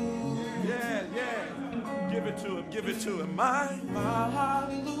you. Yeah. Give it to him. Give it to him. My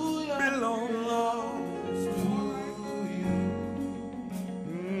hallelujah belongs to you.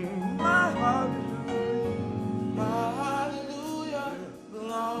 My hallelujah. My hallelujah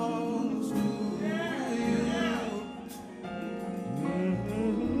belongs to you.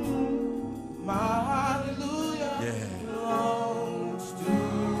 My hallelujah belongs to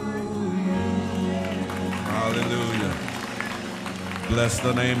you. Hallelujah. Bless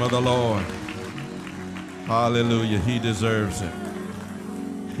the name of the Lord. Hallelujah. He deserves it.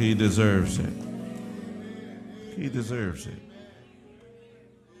 He deserves it. He deserves it.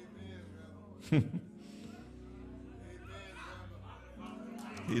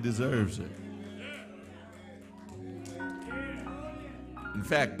 He deserves it. In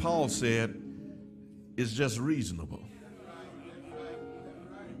fact, Paul said it's just reasonable.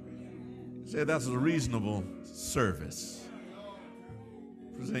 He said that's a reasonable service.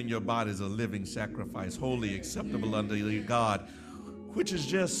 Present your body as a living sacrifice, holy, acceptable unto your God, which is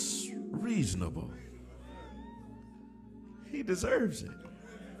just reasonable. He deserves it.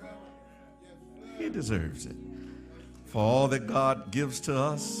 He deserves it. For all that God gives to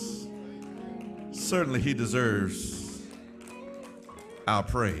us, certainly he deserves our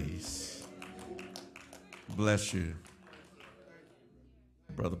praise. Bless you,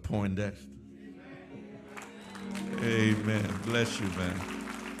 Brother Poindexter. Amen. Bless you, man.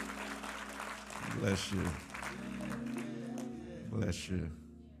 Bless you. Bless you.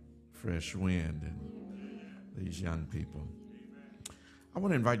 Fresh wind and these young people. I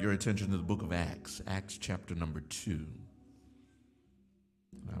want to invite your attention to the book of Acts, Acts chapter number 2.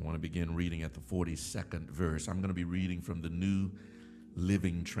 I want to begin reading at the 42nd verse. I'm going to be reading from the New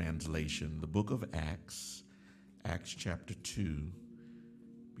Living Translation, the book of Acts, Acts chapter 2,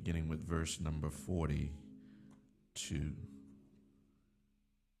 beginning with verse number 42.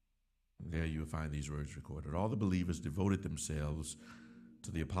 There you will find these words recorded. All the believers devoted themselves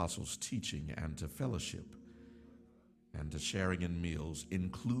to the apostles' teaching and to fellowship and to sharing in meals,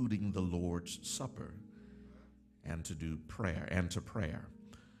 including the Lord's Supper, and to prayer.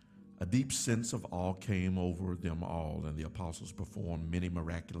 A deep sense of awe came over them all, and the apostles performed many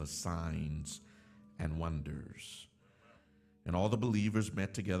miraculous signs and wonders. And all the believers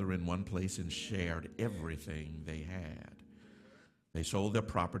met together in one place and shared everything they had. They sold their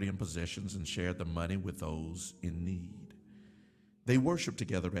property and possessions and shared the money with those in need. They worshiped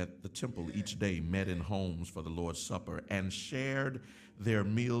together at the temple each day, met in homes for the Lord's Supper, and shared their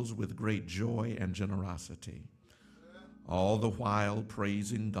meals with great joy and generosity, all the while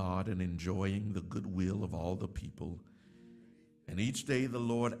praising God and enjoying the goodwill of all the people. And each day the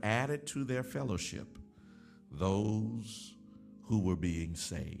Lord added to their fellowship those who were being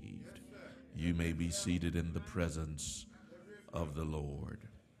saved. You may be seated in the presence of the Lord.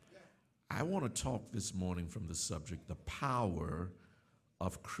 I want to talk this morning from the subject, the power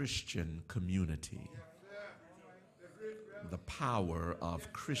of Christian community. The power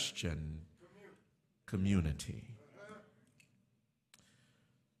of Christian community.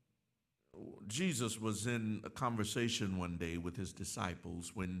 Jesus was in a conversation one day with his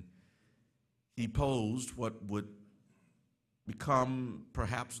disciples when he posed what would become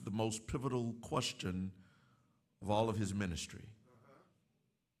perhaps the most pivotal question of all of his ministry.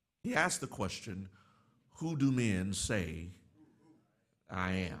 He asked the question, who do men say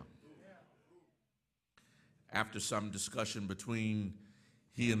I am? After some discussion between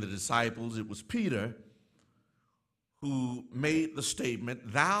he and the disciples, it was Peter who made the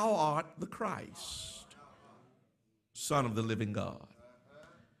statement, thou art the Christ, Son of the living God.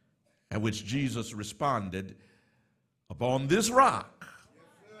 At which Jesus responded, upon this rock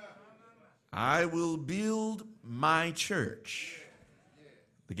I will build my church.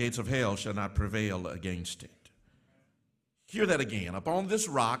 The gates of hell shall not prevail against it. Hear that again. Upon this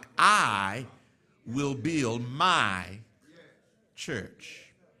rock I will build my church.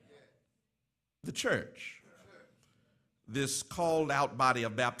 The church. This called out body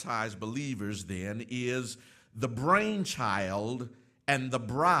of baptized believers then is the brainchild and the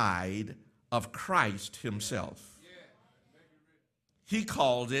bride of Christ himself. He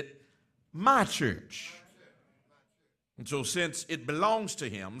called it my church. And so since it belongs to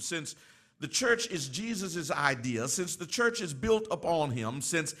him, since the church is Jesus' idea, since the church is built upon him,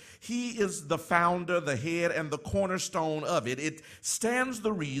 since he is the founder, the head, and the cornerstone of it, it stands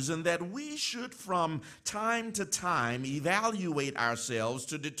the reason that we should from time to time evaluate ourselves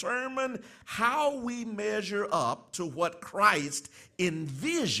to determine how we measure up to what Christ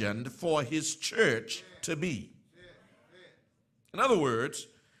envisioned for his church to be. In other words,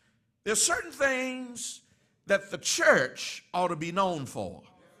 there's certain things that the church ought to be known for.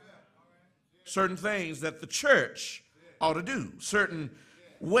 Certain things that the church ought to do, certain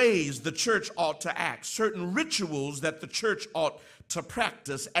ways the church ought to act, certain rituals that the church ought to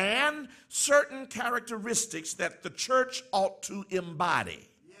practice, and certain characteristics that the church ought to embody.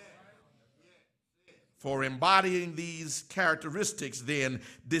 For embodying these characteristics then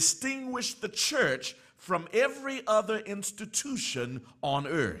distinguish the church from every other institution on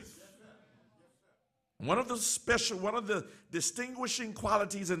earth. One of the distinguishing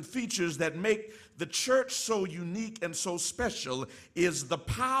qualities and features that make the church so unique and so special is the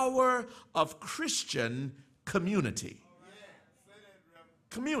power of Christian community.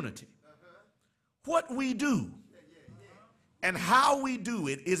 Community. What we do and how we do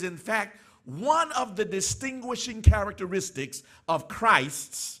it is in fact one of the distinguishing characteristics of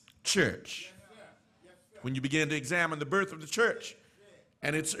Christ's church. When you begin to examine the birth of the church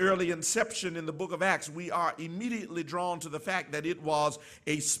and its early inception in the book of Acts, we are immediately drawn to the fact that it was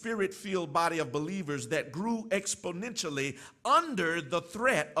a spirit-filled body of believers that grew exponentially under the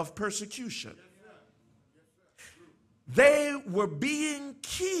threat of persecution. They were being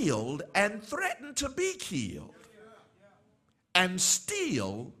killed and threatened to be killed, and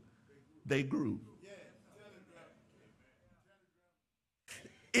still they grew.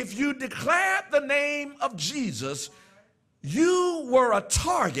 If you declared the name of Jesus, you were a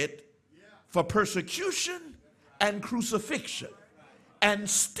target for persecution and crucifixion, and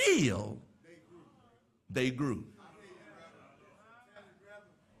still they grew.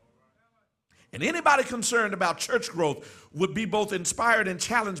 And anybody concerned about church growth would be both inspired and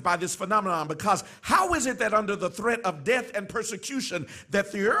challenged by this phenomenon, because how is it that under the threat of death and persecution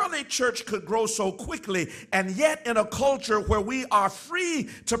that the early church could grow so quickly, and yet in a culture where we are free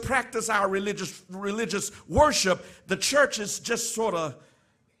to practice our religious worship, the church is just sort of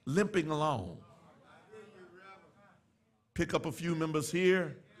limping along? Pick up a few members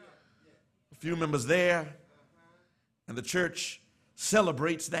here, a few members there, and the church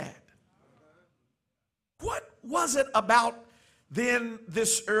celebrates that. What was it about then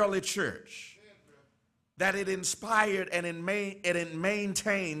this early church that it inspired and it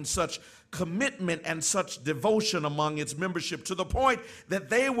maintained such commitment and such devotion among its membership to the point that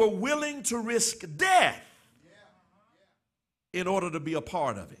they were willing to risk death in order to be a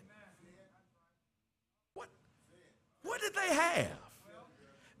part of it? What did they have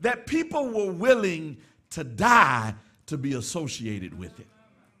that people were willing to die to be associated with it?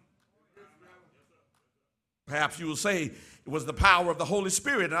 Perhaps you will say it was the power of the Holy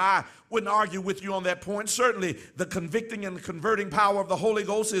Spirit, and I wouldn't argue with you on that point. Certainly, the convicting and converting power of the Holy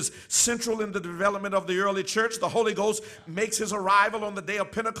Ghost is central in the development of the early church. The Holy Ghost makes his arrival on the day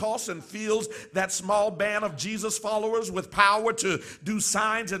of Pentecost and fills that small band of Jesus followers with power to do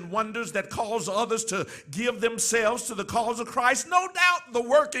signs and wonders that cause others to give themselves to the cause of Christ. No doubt the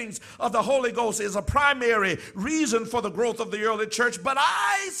workings of the Holy Ghost is a primary reason for the growth of the early church, but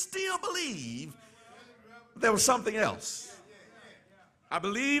I still believe there was something else. I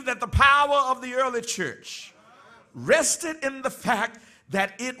believe that the power of the early church rested in the fact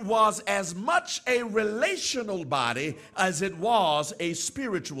that it was as much a relational body as it was a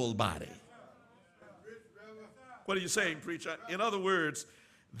spiritual body. What are you saying, preacher? In other words,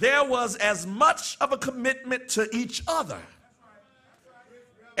 there was as much of a commitment to each other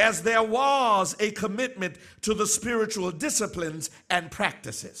as there was a commitment to the spiritual disciplines and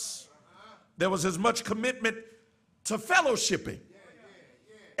practices. There was as much commitment to fellowshipping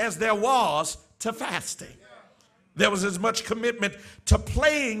as there was to fasting. There was as much commitment to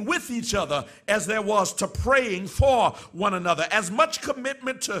playing with each other as there was to praying for one another. As much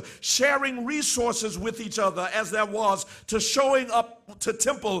commitment to sharing resources with each other as there was to showing up to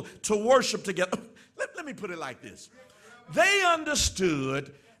temple to worship together. Let me put it like this. They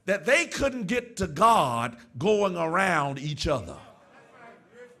understood that they couldn't get to God going around each other.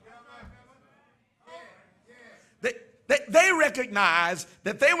 They recognized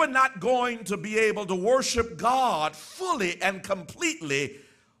that they were not going to be able to worship God fully and completely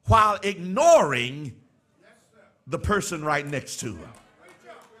while ignoring the person right next to them.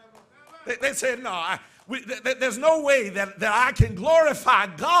 They said, no, there's no way that I can glorify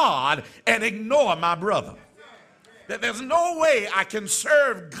God and ignore my brother. There's no way I can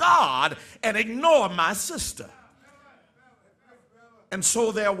serve God and ignore my sister. And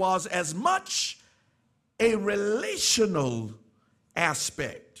so there was as much a relational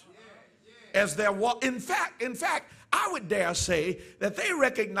aspect as there was. In fact, I would dare say that they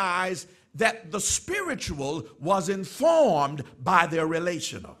recognized that the spiritual was informed by their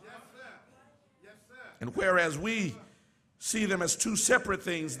relational. And whereas we see them as two separate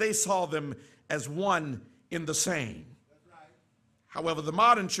things, they saw them as one in the same. However, the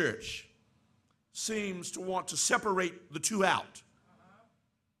modern church seems to want to separate the two out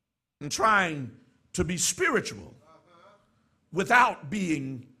and trying to be spiritual without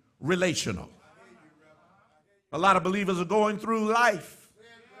being relational. A lot of believers are going through life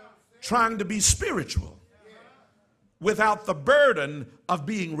trying to be spiritual without the burden of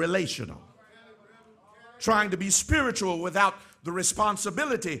being relational. Trying to be spiritual without the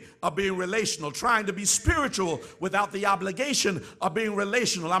responsibility of being relational. Trying to be spiritual without the obligation of being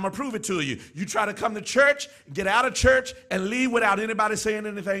relational. I'm going to prove it to you. You try to come to church, get out of church, and leave without anybody saying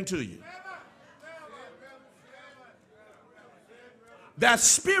anything to you. That's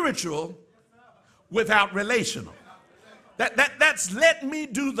spiritual without relational. That's let me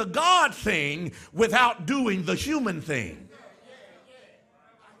do the God thing without doing the human thing.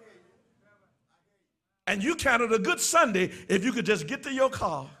 And you counted a good Sunday if you could just get to your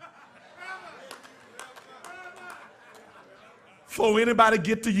car before anybody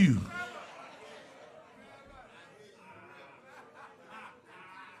get to you.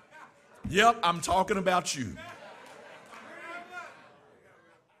 Yep, I'm talking about you.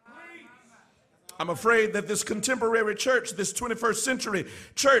 I'm afraid that this contemporary church, this 21st century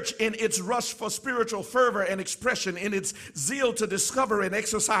church, in its rush for spiritual fervor and expression, in its zeal to discover and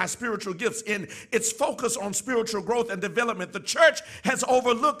exercise spiritual gifts, in its focus on spiritual growth and development, the church has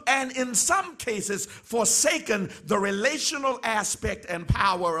overlooked and in some cases forsaken the relational aspect and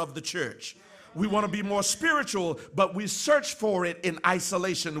power of the church. We want to be more spiritual, but we search for it in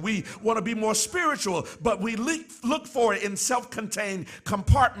isolation. We want to be more spiritual, but we look for it in self-contained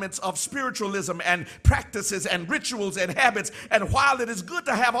compartments of spiritualism and practices and rituals and habits. And while it is good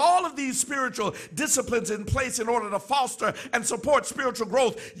to have all of these spiritual disciplines in place in order to foster and support spiritual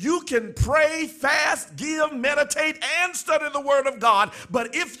growth, you can pray, fast, give, meditate, and study the Word of God.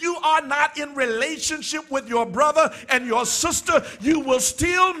 But if you are not in relationship with your brother and your sister, you will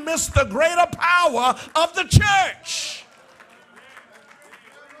still miss the greater power of the church.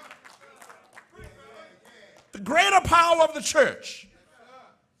 The greater power of the church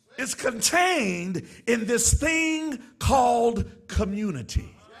is contained in this thing called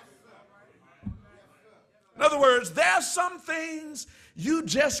community. In other words, there are some things you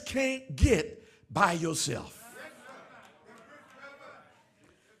just can't get by yourself.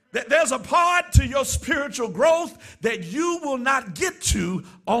 There's a part to your spiritual growth that you will not get to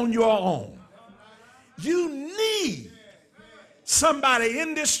on your own. You need somebody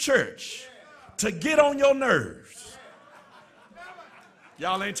in this church to get on your nerves.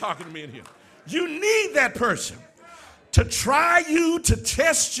 Y'all ain't talking to me in here. You need that person to try you, to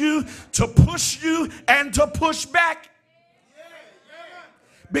test you, to push you, and to push back.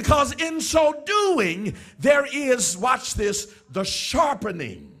 Because in so doing, there is, watch this, the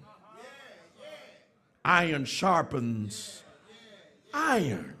sharpening. Iron sharpens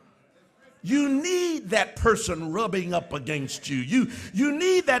iron. You need that person rubbing up against you. You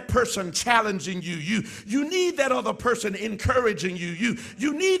need that person challenging you. You need that other person encouraging you.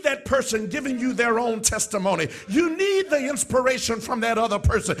 You need that person giving you their own testimony. You need the inspiration from that other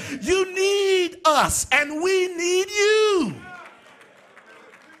person. You need us, and we need you.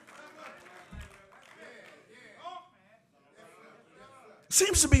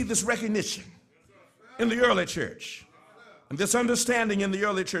 seems to be this recognition in the early church and this understanding in the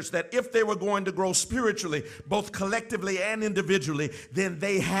early church that if they were going to grow spiritually, both collectively and individually, then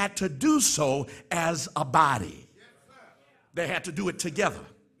they had to do so as a body. They had to do it together.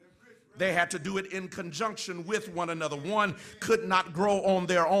 They had to do it in conjunction with one another. One could not grow on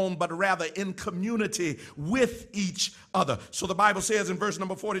their own, but rather in community with each other. So the Bible says in verse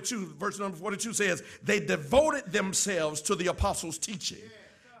number 42 says, they devoted themselves to the apostles' teaching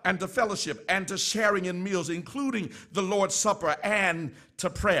and to fellowship and to sharing in meals, including the Lord's Supper and to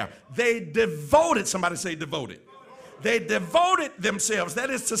prayer. They devoted, somebody say devoted. They devoted themselves, that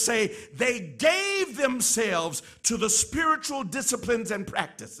is to say, they gave themselves to the spiritual disciplines and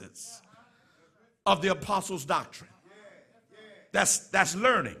practices of the apostles' doctrine. That's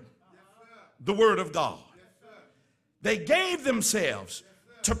learning the word of God. They gave themselves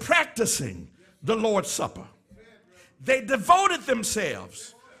to practicing the Lord's Supper. They devoted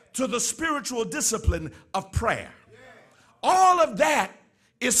themselves to the spiritual discipline of prayer. All of that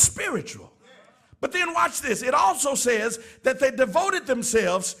is spiritual. But then watch this. It also says that they devoted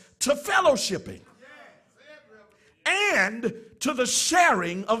themselves to fellowshipping and to the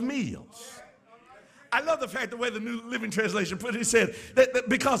sharing of meals. I love the fact the way the New Living Translation put it. It said that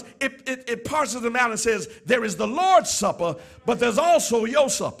because it parses them out and says there is the Lord's Supper, but there's also your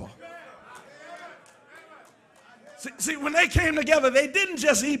supper. See, when they came together, they didn't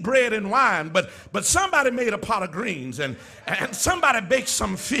just eat bread and wine, but somebody made a pot of greens, and somebody baked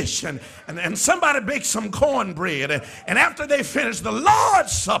some fish, and somebody baked some cornbread. And after they finished the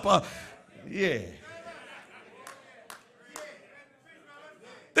Lord's Supper, then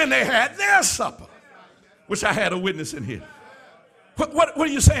they had their supper, which I had a witness in here. What are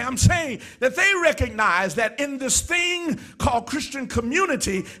you saying? I'm saying that they recognize that in this thing called Christian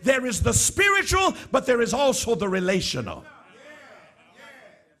community, there is the spiritual, but there is also the relational.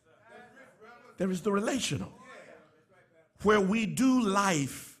 There is the relational, where we do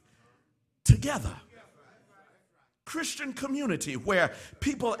life together. Christian community where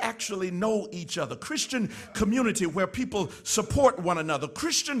people actually know each other. Christian community where people support one another.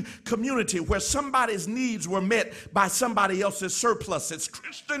 Christian community where somebody's needs were met by somebody else's surplus. It's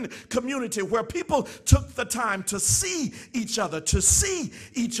Christian community where people took the time to see each other, to see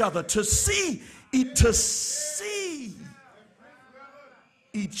each other, to see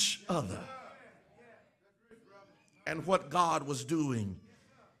each other. And what God was doing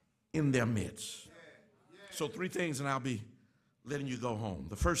in their midst. So 3 things, and I'll be letting you go home.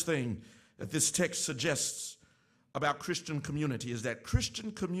 The first thing that this text suggests about Christian community is that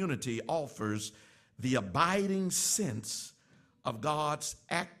Christian community offers the abiding sense of God's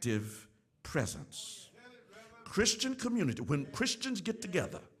active presence. Christian community, when Christians get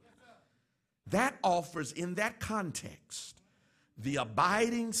together, that offers in that context the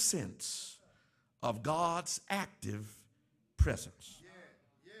abiding sense of God's active presence.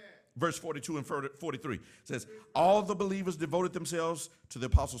 Verse 42 and 43 says, all the believers devoted themselves to the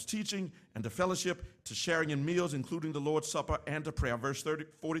apostles' teaching and to fellowship, to sharing in meals, including the Lord's Supper, and to prayer. Verse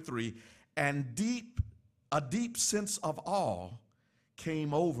 43, and a deep sense of awe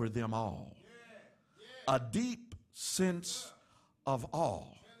came over them all. A deep sense of awe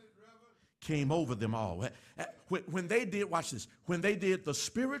came over them all. When they did, watch this, when they did the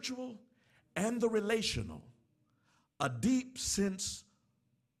spiritual and the relational, a deep sense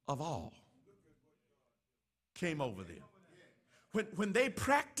of awe came over them. When they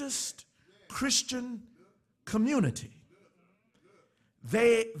practiced Christian community,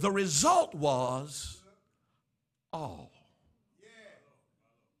 the result was awe.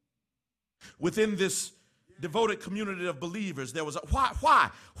 Within this devoted community of believers, there was a why?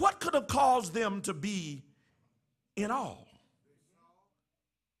 What could have caused them to be in awe?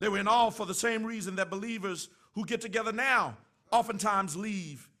 They were in awe for the same reason that believers who get together now oftentimes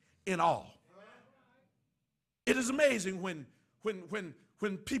leave in awe. It is amazing when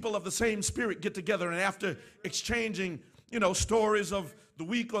people of the same spirit get together and after exchanging, stories of the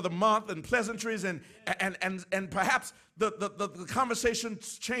week or the month and pleasantries and perhaps the conversation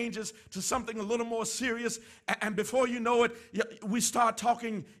changes to something a little more serious, and before you know it, we start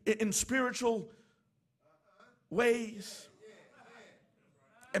talking in spiritual ways,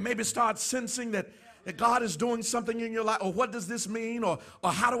 and maybe start sensing that that God is doing something in your life, or what does this mean, or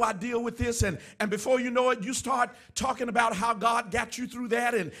how do I deal with this? And before you know it, you start talking about how God got you through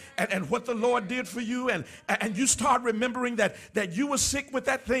that and what the Lord did for you, and you start remembering that you were sick with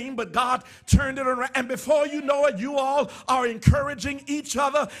that thing, but God turned it around. And before you know it, you all are encouraging each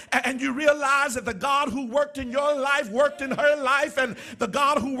other, and you realize that the God who worked in your life worked in her life, and the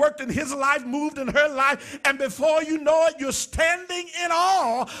God who worked in his life moved in her life. And before you know it, you're standing in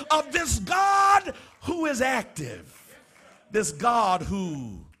awe of this God who is active, this God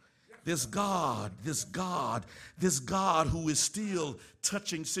who is still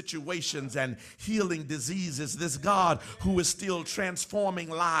touching situations and healing diseases, this God who is still transforming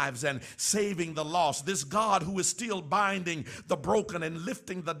lives and saving the lost, this God who is still binding the broken and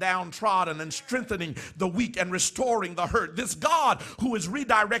lifting the downtrodden and strengthening the weak and restoring the hurt, this God who is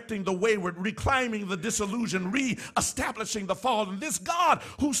redirecting the wayward, reclaiming the disillusioned, re-establishing the fallen, this God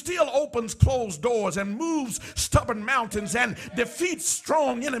who still opens closed doors and moves stubborn mountains and defeats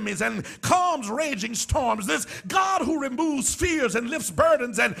strong enemies and calms raging storms, this God who removes fears and lifts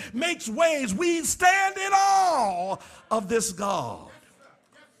burdens and makes ways. We stand in awe of this God.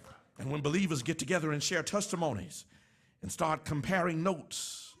 And when believers get together and share testimonies and start comparing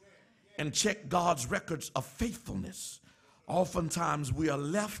notes and check God's records of faithfulness, oftentimes we are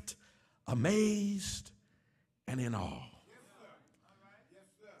left amazed and in awe.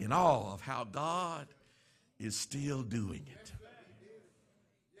 In awe of how God is still doing it.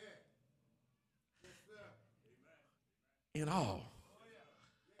 In awe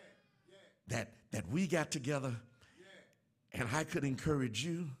that we got together and I could encourage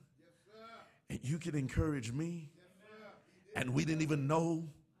you and you could encourage me and we didn't even know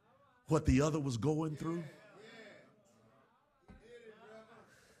what the other was going through.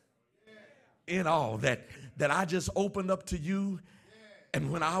 In awe that I just opened up to you,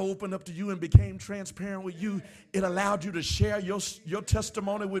 and when I opened up to you and became transparent with you, it allowed you to share your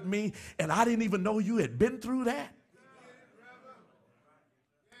testimony with me, and I didn't even know you had been through that.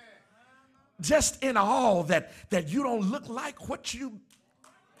 Just in awe that you don't look like what you've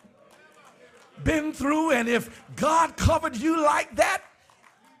been through, and if God covered you like that,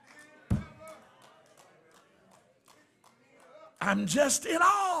 I'm just in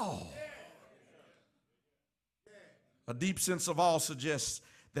awe. A deep sense of awe suggests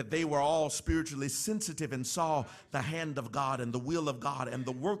that they were all spiritually sensitive and saw the hand of God and the will of God and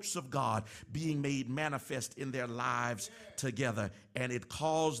the works of God being made manifest in their lives together, and it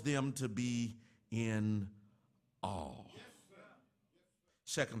caused them to be in awe.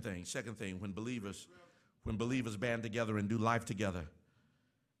 Second thing, when believers band together and do life together,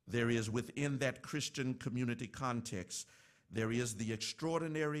 there is within that Christian community context, there is the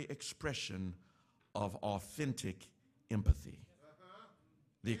extraordinary expression of authentic empathy.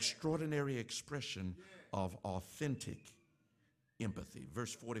 The extraordinary expression of authentic empathy.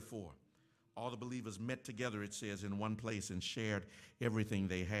 Verse 44. All the believers met together, it says, in one place and shared everything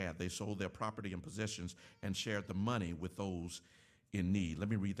they had. They sold their property and possessions and shared the money with those in need. Let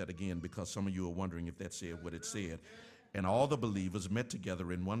me read that again because some of you are wondering if that said what it said. And all the believers met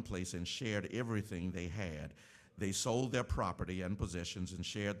together in one place and shared everything they had. They sold their property and possessions and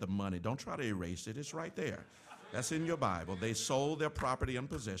shared the money. Don't try to erase it. It's right there. That's in your Bible. They sold their property and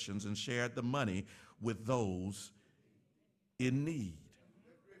possessions and shared the money with those in need.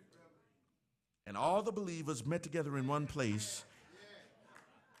 And all the believers met together in one place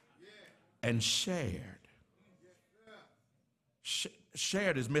and shared.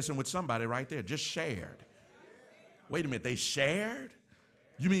 Shared is messing with somebody right there. Just shared. Wait a minute, they shared?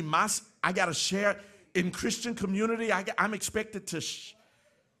 You mean I got to share in Christian community? I'm expected to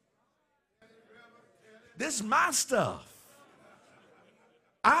this is my stuff.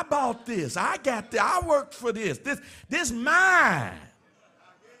 I bought this. I got this. I worked for this. This mine.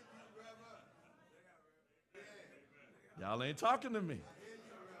 Y'all ain't talking to me.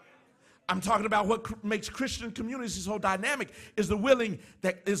 I'm talking about what makes Christian communities so dynamic is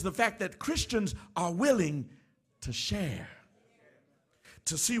the fact that Christians are willing to share,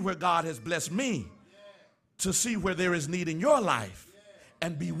 to see where God has blessed me, to see where there is need in your life,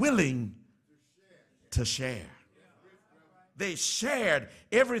 and be willing to share. They shared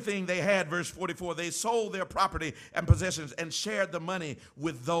everything they had, verse 44. They sold their property and possessions and shared the money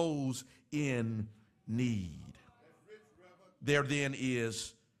with those in need. There then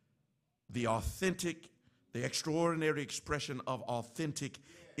is the extraordinary expression of authentic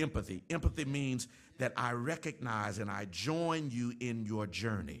empathy. Empathy means that I recognize and I join you in your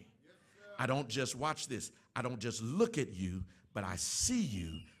journey. I don't just watch this. I don't just look at you, but I see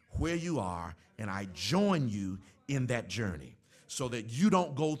you where you are and I join you in that journey. so that you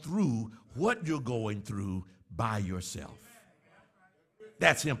don't go through what you're going through by yourself.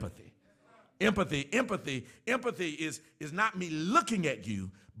 That's empathy. Empathy is not me looking at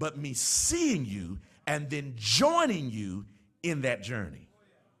you, but me seeing you and then joining you in that journey.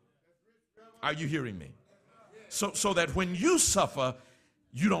 Are you hearing me? So that when you suffer,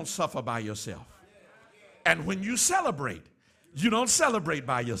 you don't suffer by yourself. And when you celebrate, you don't celebrate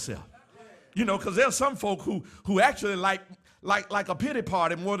by yourself. You know, because there's some folk who actually like a pity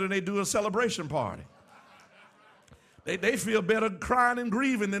party more than they do a celebration party. They feel better crying and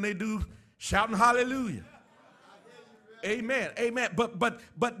grieving than they do shouting hallelujah. Amen. Amen.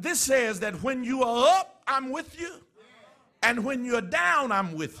 But this says that when you are up, I'm with you. And when you're down,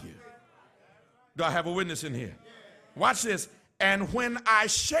 I'm with you. Do I have a witness in here? Watch this. And when I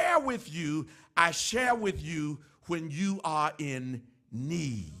share with you when you are in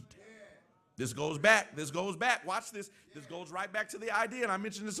need. This goes back. Watch this. This goes right back to the idea, and I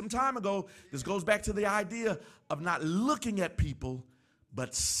mentioned this some time ago. This goes back to the idea of not looking at people,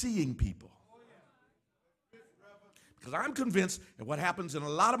 but seeing people. Because I'm convinced that what happens in a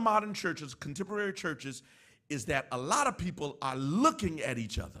lot of modern churches, contemporary churches, is that a lot of people are looking at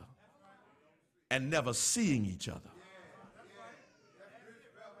each other and never seeing each other.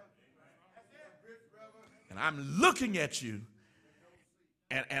 And I'm looking at you,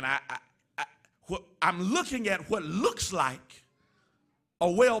 and I'm looking at what looks like a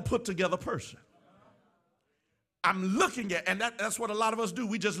well put together person. I'm looking at, and that's what a lot of us do.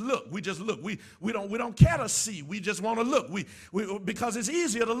 We just look. We don't care to see. We just want to look. Because it's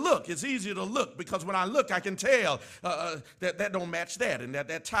easier to look. It's easier to look because when I look, I can tell that don't match that, and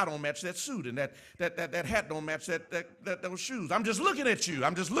that tie don't match that suit, and that hat don't match those shoes. I'm just looking at you.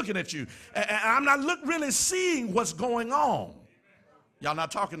 And I'm not really seeing what's going on. Y'all not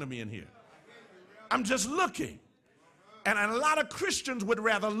talking to me in here. I'm just looking. And a lot of Christians would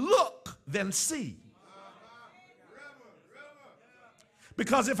rather look than see.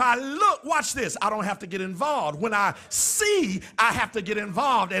 Because if I look, watch this, I don't have to get involved. When I see, I have to get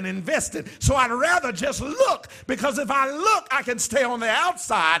involved and invested. So I'd rather just look, because if I look, I can stay on the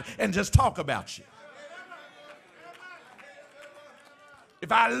outside and just talk about you.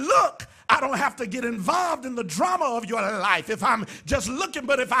 If I look, I don't have to get involved in the drama of your life if I'm just looking.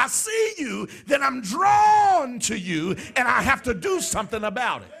 But if I see you, then I'm drawn to you, and I have to do something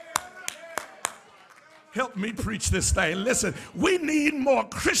about it. Help me preach this thing. Listen, we need more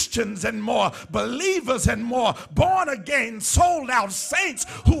Christians and more believers and more born-again, sold-out saints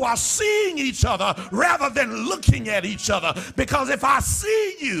who are seeing each other rather than looking at each other. Because if I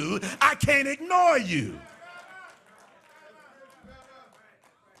see you, I can't ignore you.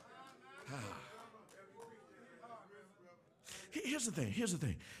 Here's the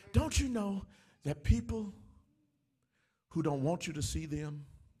thing. Don't you know that people who don't want you to see them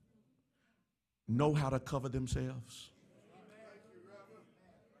know how to cover themselves?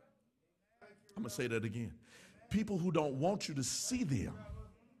 I'm going to say that again. People who don't want you to see them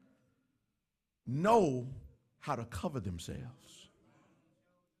know how to cover themselves.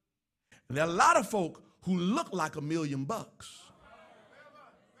 And there are a lot of folk who look like $1 million.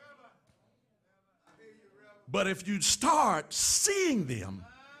 But if you start seeing them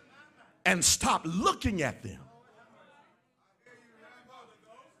and stop looking at them,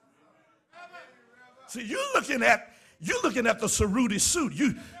 see, you're looking at the Cerruti suit.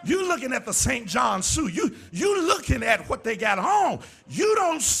 You're looking at the St. John suit. You're looking at what they got on. You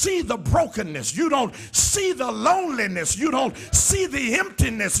don't see the brokenness. You don't see the loneliness. You don't see the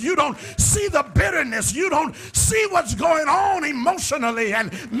emptiness. You don't see the bitterness. You don't see what's going on emotionally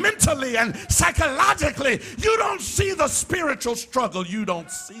and mentally and psychologically. You don't see the spiritual struggle. You don't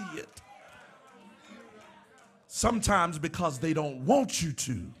see it. Sometimes because they don't want you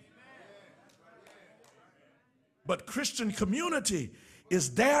to. But Christian community is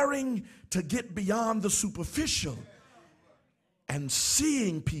daring to get beyond the superficial and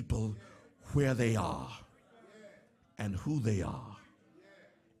seeing people where they are and who they are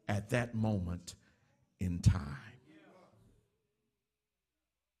at that moment in time.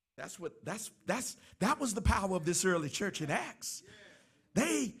 That was the power of this early church in Acts.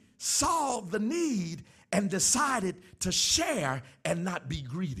 They saw the need and decided to share and not be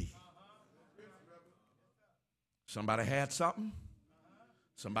greedy. Somebody had something.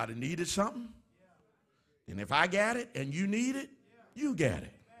 Somebody needed something. And if I got it and you need it, you got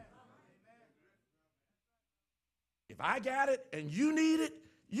it. If I got it and you need it,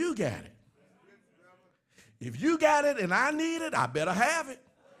 you got it. If you got it and I need it, I better have it.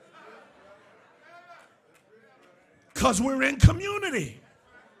 Because we're in community.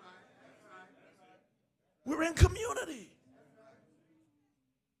 We're in community.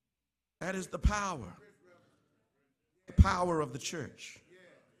 That is the power of the church.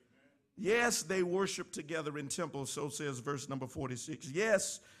 Yes, they worship together in temples, so says verse number 46.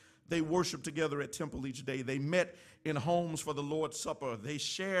 Yes, they worship together at temple each day. They met in homes for the Lord's Supper. They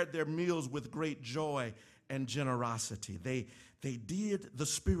shared their meals with great joy and generosity. They did the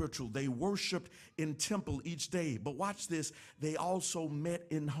spiritual. They worshiped in temple each day. But watch this, they also met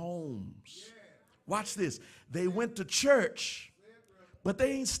in homes. Watch this. They went to church, but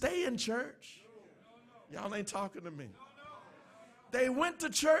they ain't stay in church. Y'all ain't talking to me. They went to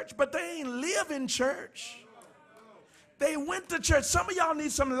church, but they ain't live in church. They went to church. Some of y'all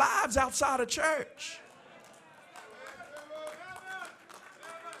need some lives outside of church.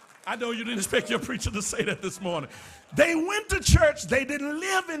 I know you didn't expect your preacher to say that this morning. They went to church. They didn't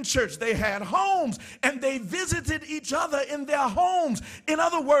live in church. They had homes, and they visited each other in their homes. In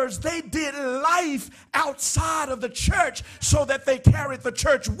other words, they did life outside of the church so that they carried the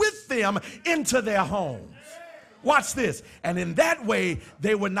church with them into their homes. Watch this. And in that way,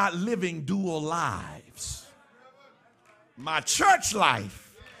 they were not living dual lives. My church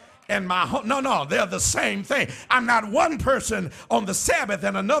life and my home. No, they're the same thing. I'm not one person on the Sabbath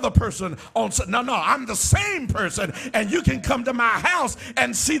and another person on. No, I'm the same person. And you can come to my house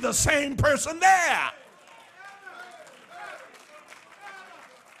and see the same person there.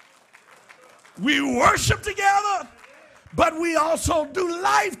 We worship together, but we also do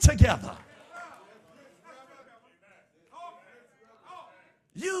life together.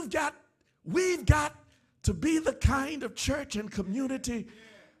 We've got to be the kind of church and community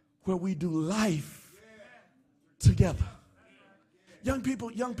where we do life together. Young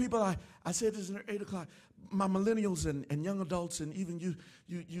people, I said this in 8 o'clock, my millennials and young adults and even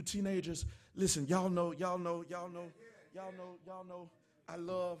you teenagers, listen, y'all know, I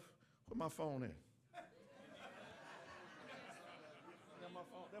love, where my phone at? There's my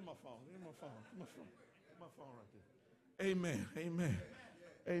phone right there.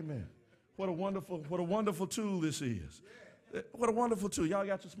 Amen. What a wonderful tool this is. What a wonderful tool. Y'all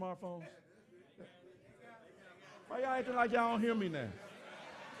got your smartphones? Why y'all acting like y'all don't hear me now?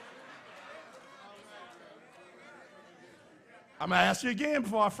 I'm going to ask you again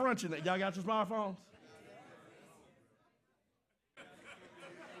before I front you. Y'all got your smartphones?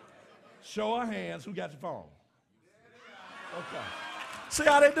 Show of hands who got your phone. Okay. See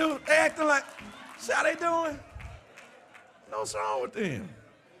how they do? They acting like, see how they doing? What's wrong with them?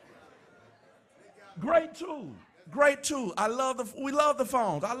 Great tool. We love the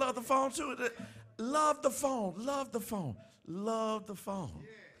phones. I love the phone too. Love the phone.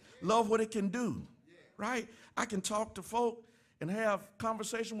 Love what it can do, right? I can talk to folk and have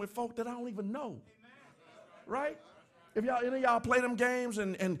conversation with folk that I don't even know, right? If any of y'all play them games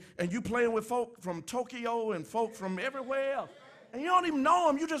and you playing with folk from Tokyo and folk from everywhere else, and you don't even know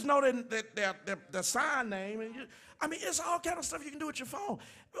them, you just know their sign name. And it's all kind of stuff you can do with your phone.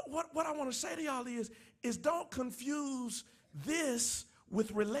 What I want to say to y'all is don't confuse this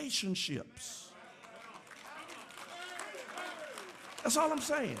with relationships. That's all I'm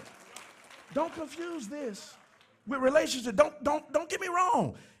saying. Don't confuse this with relationships. Don't get me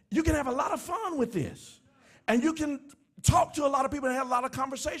wrong. You can have a lot of fun with this. And you can talk to a lot of people and have a lot of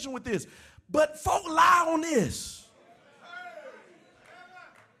conversation with this. But folk lie on this.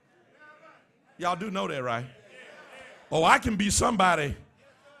 Y'all do know that, right? Oh, I can be somebody.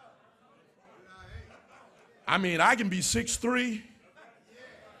 I can be 6'3",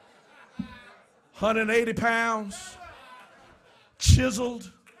 180 pounds,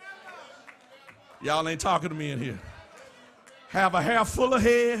 chiseled. Y'all ain't talking to me in here. Have a hair full of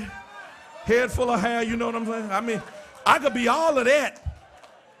hair, head full of hair, you know what I'm saying? I could be all of that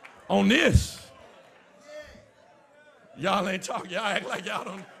on this. Y'all ain't talking. Y'all act like y'all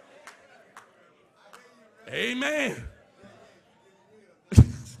don't. Amen.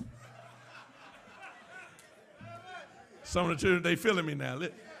 Some of the children, they feeling me now.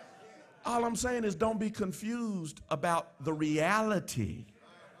 All I'm saying is don't be confused about the reality.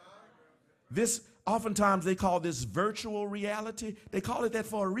 This, oftentimes they call this virtual reality. They call it that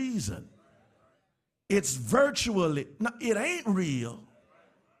for a reason. It's virtually, no, it ain't real.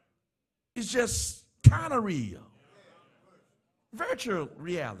 It's just kind of real. Virtual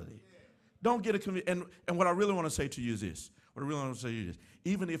reality. Don't get a, and what I really want to say to you is this.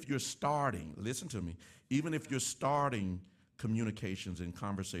 Even if you're starting, listen to me, even if you're starting communications and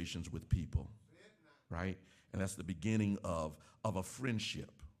conversations with people, right? And that's the beginning of a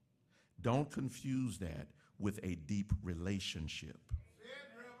friendship. Don't confuse that with a deep relationship.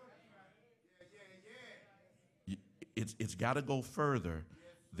 It's got to go further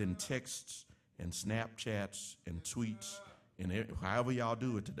than texts and Snapchats and tweets and however y'all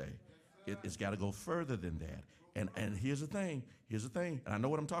do it today. It's got to go further than that. And here's the thing, and I know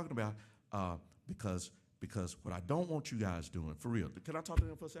what I'm talking about, because what I don't want you guys doing, for real. Can I talk to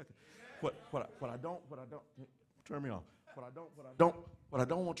them for a second? What I don't turn me off. What I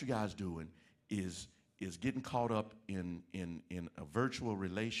don't want you guys doing is getting caught up in a virtual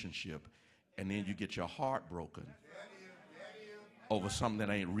relationship, and then you get your heart broken over something that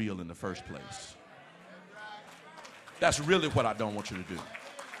ain't real in the first place. That's really what I don't want you to do.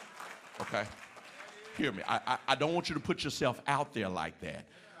 Okay? Hear me. I don't want you to put yourself out there like that,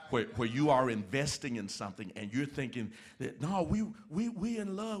 where you are investing in something and you're thinking that, no, we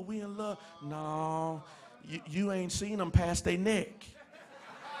in love, we in love. No, you ain't seen them past their neck.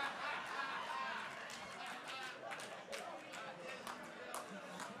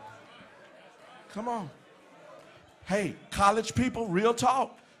 Come on. Hey, college people, real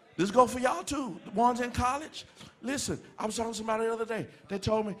talk. This go for y'all too. The ones in college. Listen, I was talking to somebody the other day. They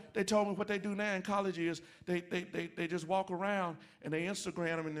told me what they do now in college is they just walk around and they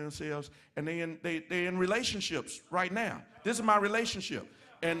Instagram themselves, and they in relationships right now. This is my relationship,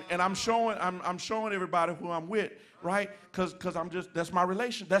 and I'm showing everybody who I'm with, right? Because that's my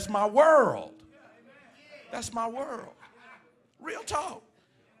relation. That's my world. That's my world. Real talk.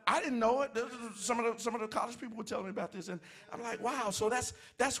 I didn't know it. Some of the college people were telling me about this, and I'm like, wow. So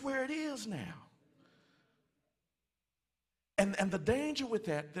that's where it is now. And the danger with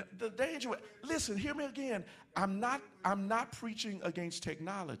that, the danger with, listen, hear me again. I'm not preaching against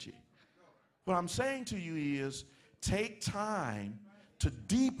technology. What I'm saying to you is take time to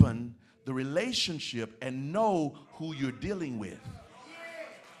deepen the relationship and know who you're dealing with.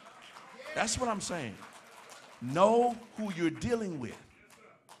 That's what I'm saying. Know who you're dealing with,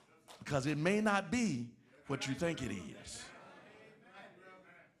 because it may not be what you think it is.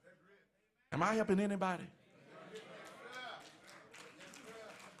 Am I helping anybody?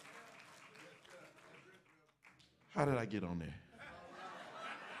 How did I get on there?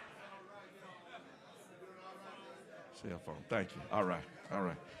 Cell phone. Thank you. All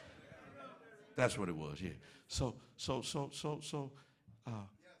right. That's what it was. Yeah. So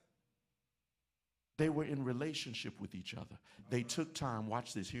they were in relationship with each other. They took time.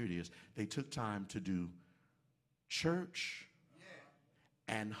 Watch this. Here it is. They took time to do church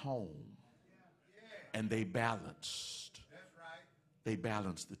and home, and they balanced. They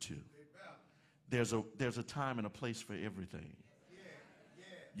balanced the two. There's a time and a place for everything.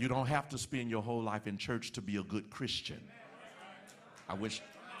 You don't have to spend your whole life in church to be a good Christian.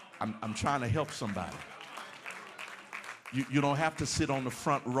 I'm trying to help somebody. You don't have to sit on the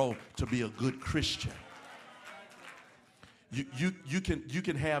front row to be a good Christian. You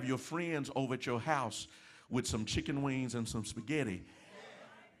can have your friends over at your house with some chicken wings and some spaghetti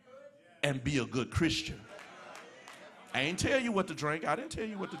and be a good Christian. I ain't tell you what to drink. I didn't tell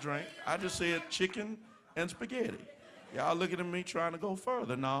you what to drink. I just said chicken and spaghetti. Y'all looking at me trying to go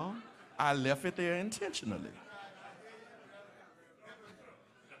further. No, I left it there intentionally.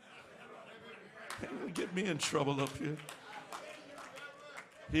 Get me in trouble up here.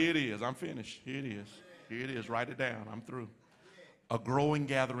 Here it is. I'm finished. Here it is. Here it is. Write it down. I'm through. A growing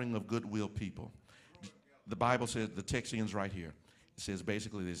gathering of goodwill people. The Bible says, the text ends right here. It says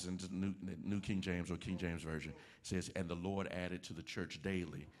basically this in the New King James or King James Version. It says, and the Lord added to the church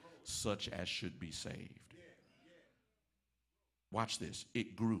daily such as should be saved. Watch this.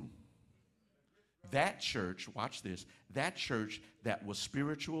 It grew. That church, watch this, that church that was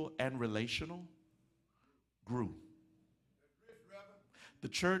spiritual and relational grew. The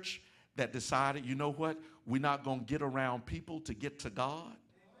church that decided, you know what, we're not going to get around people to get to God,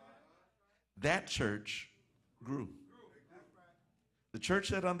 that church grew. The church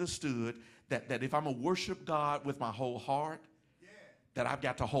that understood that if I'm going to worship God with my whole heart, that I've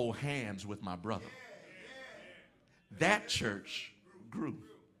got to hold hands with my brother. That church grew.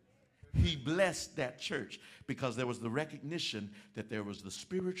 He blessed that church because there was the recognition that there was the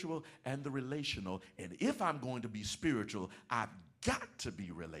spiritual and the relational. And if I'm going to be spiritual, I've got to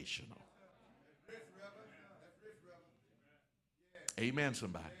be relational. Amen,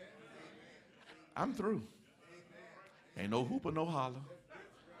 somebody. I'm through. Ain't no hoop or no holler.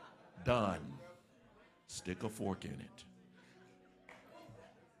 Done. Stick a fork in it.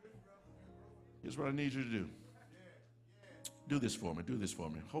 Here's what I need you to do. Do this for me. Do this for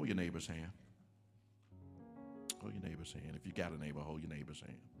me. Hold your neighbor's hand. Hold your neighbor's hand. If you got a neighbor, hold your neighbor's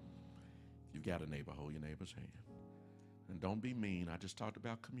hand. If you got a neighbor, hold your neighbor's hand. And don't be mean. I just talked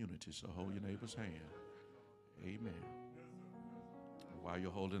about community, so hold your neighbor's hand. Amen. While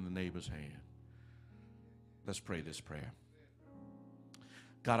you're holding the neighbor's hand, let's pray this prayer.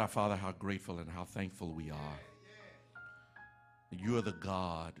 God our Father, how grateful and how thankful we are. You are the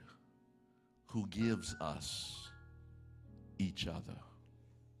God who gives us each other.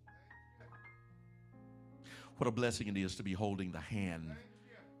 What a blessing it is to be holding the hand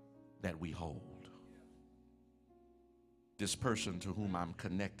that we hold. This person to whom I'm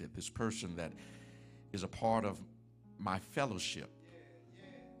connected, this person that is a part of my fellowship.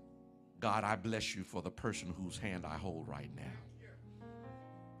 God, I bless you for the person whose hand I hold right now.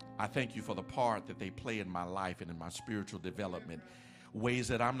 I thank you for the part that they play in my life and in my spiritual development, ways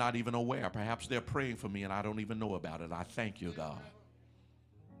that I'm not even aware. Perhaps they're praying for me and I don't even know about it. I thank you, God.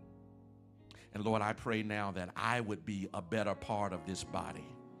 And Lord, I pray now that I would be a better part of this body,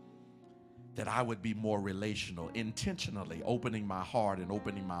 that I would be more relational, intentionally opening my heart and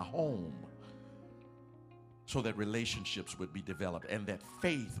opening my home so that relationships would be developed and that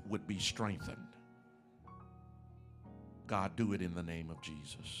faith would be strengthened. God, do it in the name of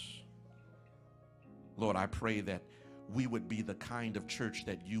Jesus. Lord, I pray that we would be the kind of church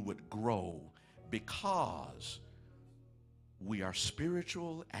that you would grow because we are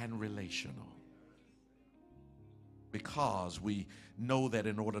spiritual and relational. Because we know that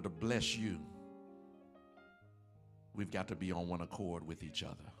in order to bless you, we've got to be on one accord with each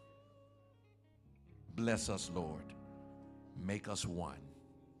other. Bless us, Lord. Make us one.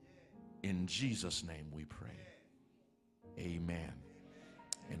 In Jesus' name we pray. Amen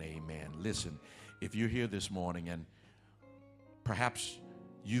and amen. Listen, if you're here this morning and perhaps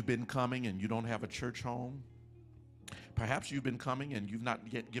you've been coming and you don't have a church home, perhaps you've been coming and you've not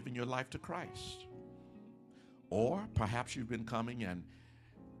yet given your life to Christ, or perhaps you've been coming and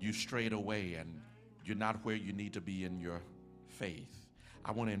you strayed away and you're not where you need to be in your faith,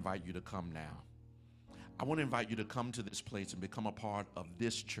 I want to invite you to come now. I want to invite you to come to this place and become a part of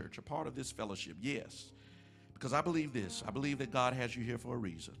this church, a part of this fellowship. Yes, because I believe this. I believe that God has you here for a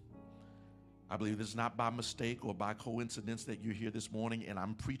reason. I believe it's not by mistake or by coincidence that you're here this morning and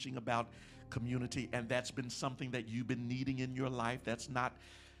I'm preaching about community, and that's been something that you've been needing in your life. That's not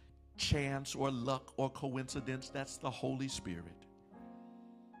chance or luck or coincidence. That's the Holy Spirit.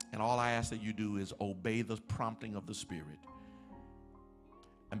 And all I ask that you do is obey the prompting of the Spirit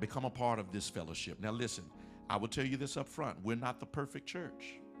and become a part of this fellowship. Now listen, I will tell you this up front. We're not the perfect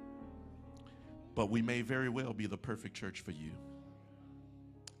church, but we may very well be the perfect church for you.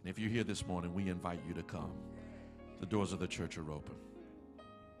 And if you're here this morning, we invite you to come. The doors of the church are open.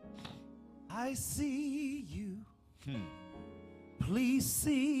 I see you. Please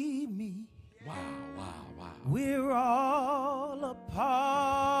see me. Wow, wow, wow. We're all a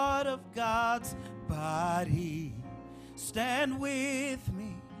part of God's body. Stand with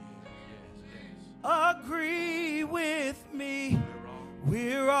me. Agree with me.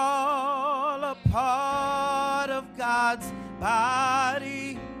 We're all a part of God's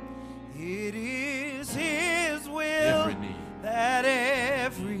body. It is His will that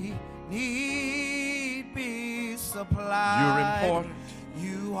every need be supplied. You're important.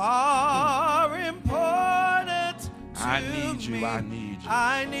 You are important to I need you. me. I need you.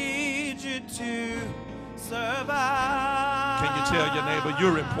 I need you to survive. Can you tell your neighbor,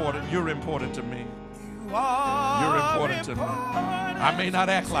 you're important. You're important to me. You're important to me. I may not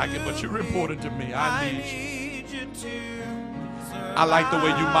act like it, but you're important to me. I need you. I like the way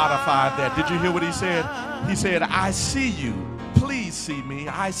you modified that. Did you hear what he said? He said, I see you. Please see me.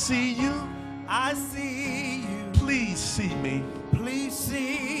 I see you. I see you. Please see me. Please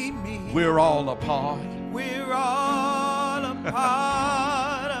see me. We're all a part. We're all a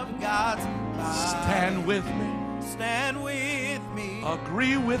part of God's body. Stand with me. Stand with me.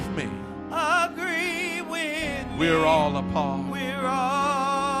 Agree with me. Agree with me. We're all a part. We're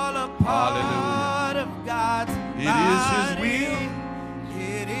all a part of God's body. It is His will.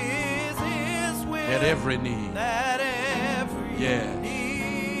 It is His will That every need. That every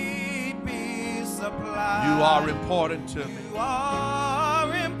need be supplied. You are important to me. You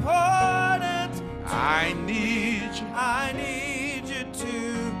are important. I need you. I need you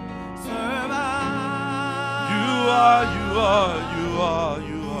to survive. You are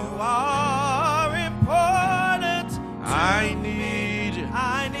important. I need you.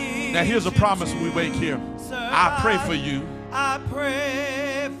 I need now here's a promise we make here. I pray for you. I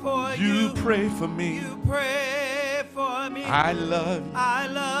pray for you. You pray for me. You pray for me. I love you. I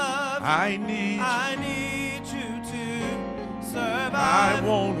love you. I need you. I need you to survive. I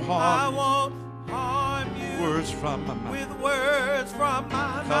won't harm you. Words from my mouth. With words from my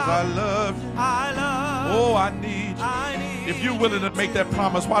mouth. Because I love you. I love you. Oh, I need you. If you're willing to make that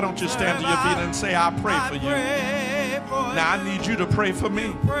promise, why don't you stand to your feet and say, I pray for you. Now I need you to pray for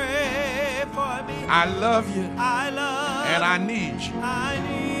me. Pray for me. I love you. I love and I need you. I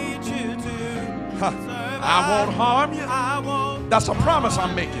need you to survive. I won't harm you. That's a promise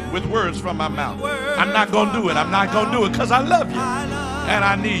I'm making with words from my mouth. I'm not going to do it. I'm not going to do it because I love you and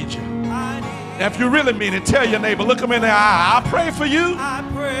I need you. If you really mean it, tell your neighbor, look him in the eye. I pray for you.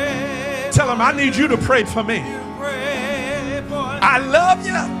 Tell him I need you to pray for me. I love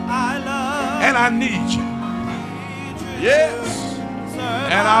you and I need you. Yes.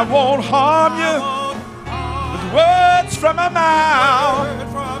 And I won't harm you with words from my mouth.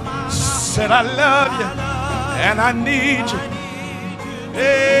 Said I love you and I need you.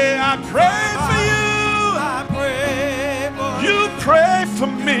 Hey, I pray for you. You pray for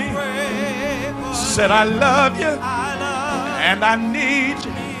me. Said I love you and I need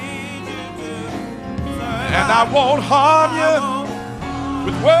you. And I won't harm you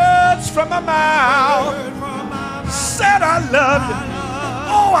with words from my mouth. Said I love you.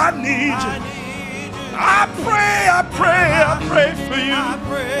 Oh, I need you. I pray for you.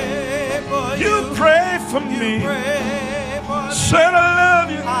 You pray for me. Said I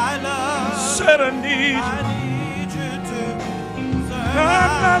love you. Said I need you.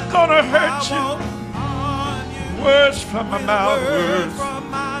 I'm not gonna hurt you. Words from my mouth. Words.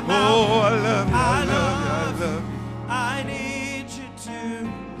 Oh, I love you. I love you. I love you. I need you to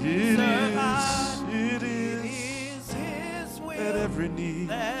It is His will that every need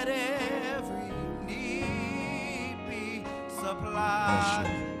be supplied.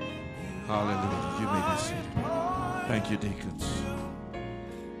 Hallelujah. You may be seated. Thank you, deacons.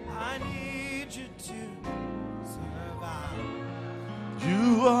 I need you to survive.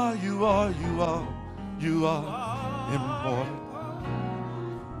 You are important.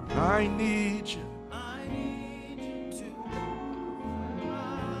 I need you.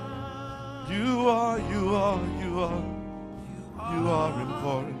 You are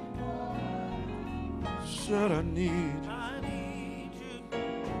important. Said I need you.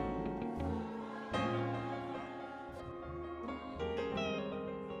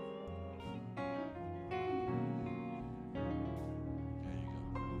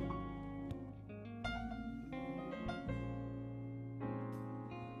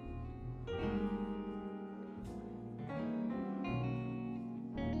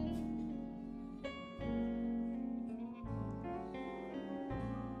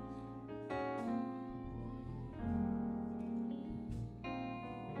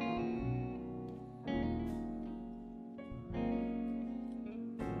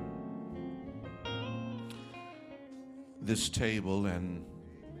 This table and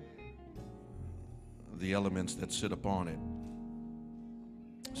the elements that sit upon it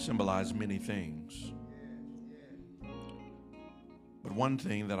symbolize many things. But one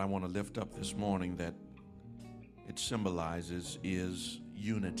thing that I want to lift up this morning that it symbolizes is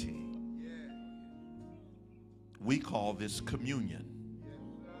unity. We call this communion.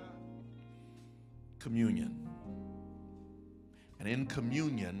 Communion. And in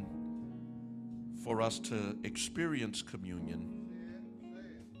communion, for us to experience communion,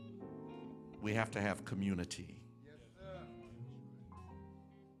 we have to have community.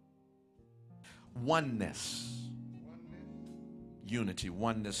 Oneness. Unity,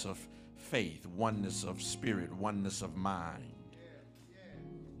 oneness of faith, oneness of spirit, oneness of mind.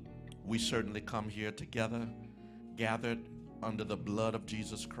 We certainly come here together, gathered under the blood of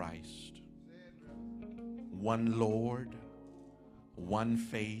Jesus Christ. One Lord, one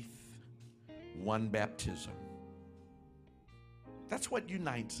faith, one baptism. That's what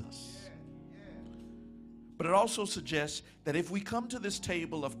unites us. But it also suggests that if we come to this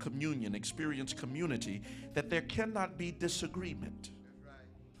table of communion, experience community, that there cannot be disagreement.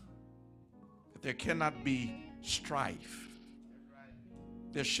 That there cannot be strife.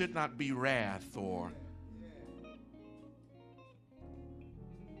 There should not be wrath or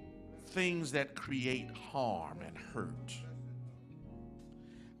things that create harm and hurt.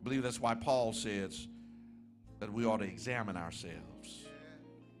 I believe that's why Paul says that we ought to examine ourselves.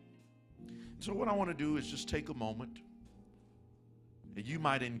 So what I want to do is just take a moment and you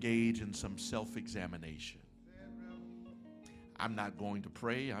might engage in some self-examination. I'm not going to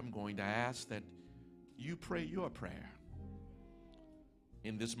pray. I'm going to ask that you pray your prayer.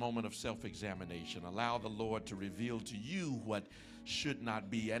 In this moment of self-examination, allow the Lord to reveal to you what should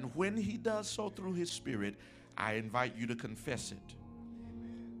not be. And when he does so through his Spirit, I invite you to confess it.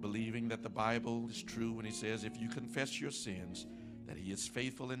 Believing that the Bible is true when he says, if you confess your sins, that he is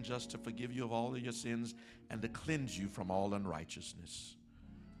faithful and just to forgive you of all of your sins and to cleanse you from all unrighteousness.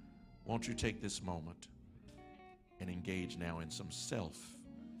 Won't you take this moment and engage now in some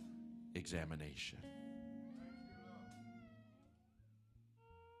self-examination?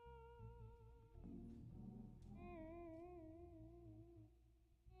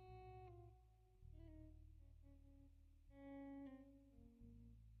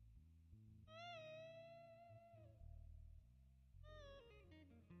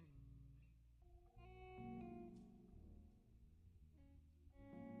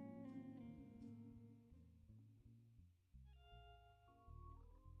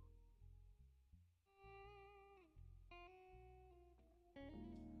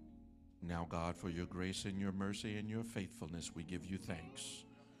 Now, God, for your grace and your mercy and your faithfulness, we give you thanks.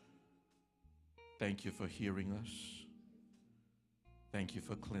 Thank you for hearing us. Thank you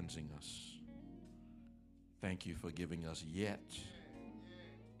for cleansing us. Thank you for giving us yet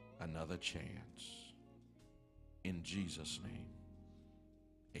another chance. In Jesus' name,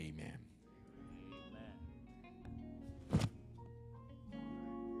 amen.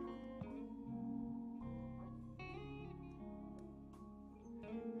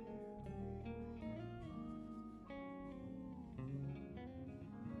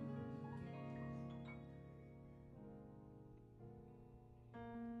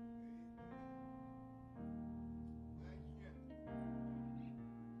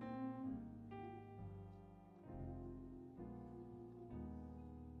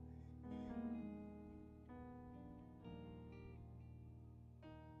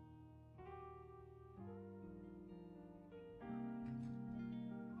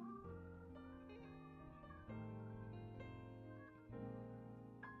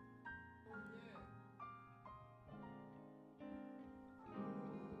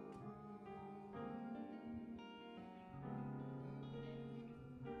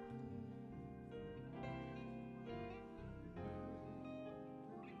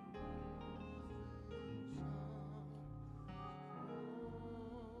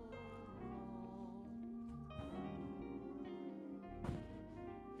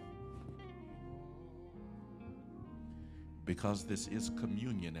 Because this is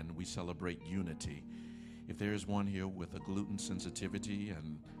communion and we celebrate unity, if there is one here with a gluten sensitivity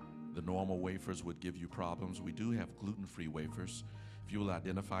and the normal wafers would give you problems, we do have gluten-free wafers. If you will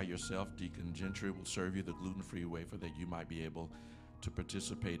identify yourself, Deacon Gentry will serve you the gluten-free wafer that you might be able to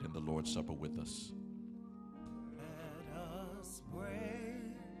participate in the Lord's Supper with us. Let us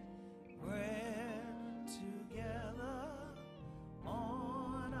break bread together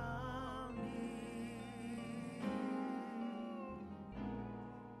on our knees.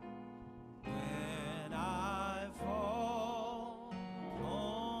 When I fall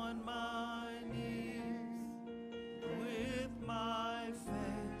on my knees with my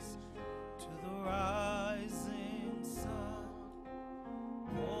face to the rising sun,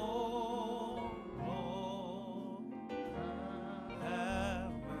 oh Lord,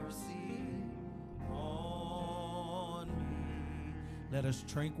 have mercy on me. Let us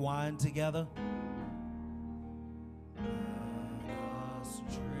drink wine together. Let us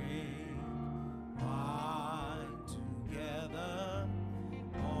drink wine together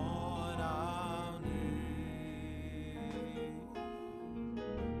on our knees.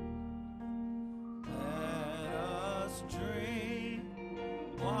 Let us drink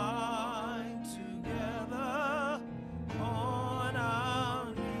wine together on our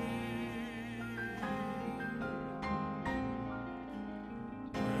knees.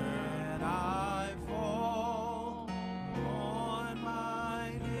 When I fall on my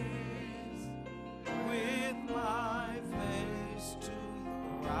knees with my face to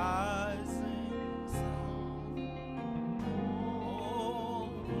the rising sun, oh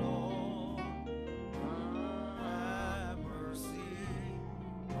Lord, have mercy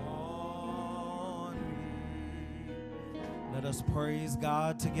on me. Let us praise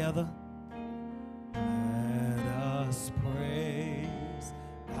God together. Let us praise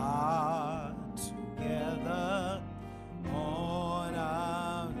God together on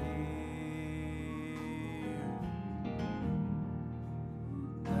our knees.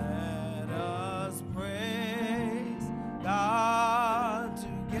 Let us praise God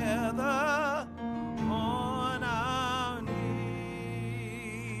together on our knees.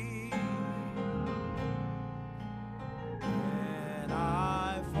 When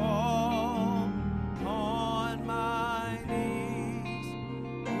I fall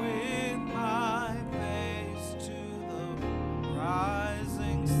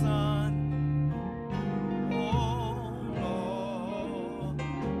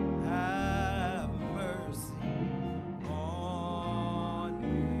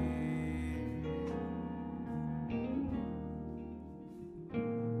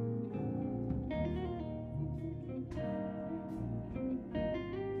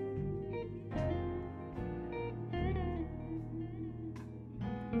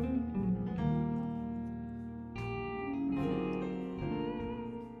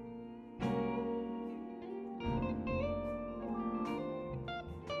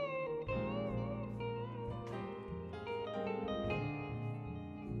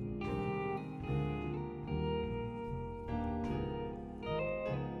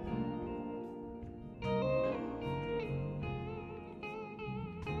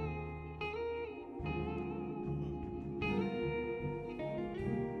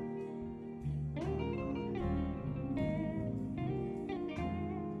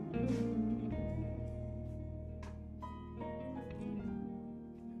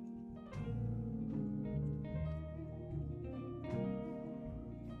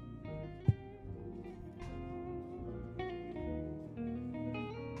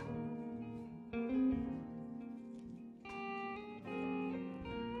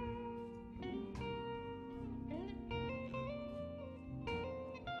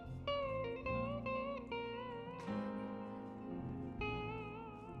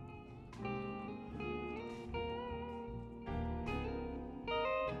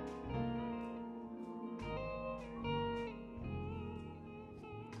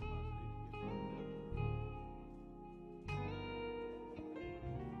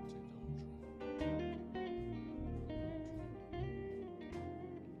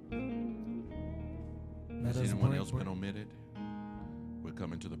omitted? We're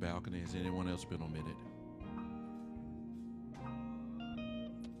coming to the balcony. Has anyone else been omitted?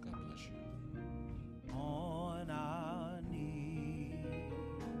 God bless you. On our knees,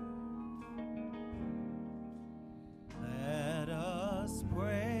 let us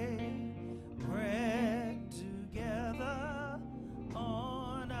pray, pray together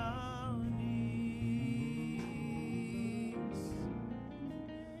on our knees.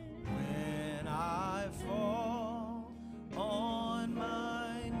 When I fall on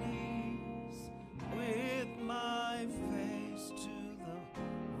my knees with my face to the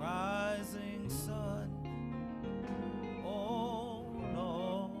rising sun, oh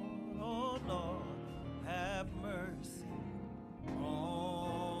Lord, have mercy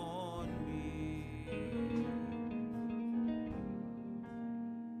on me.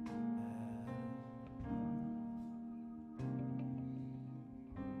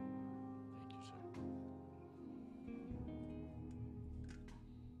 Thank you, sir.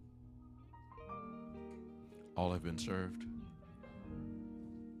 All have been served.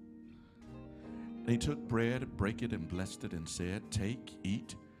 And he took bread, brake it, and blessed it, and said, "Take,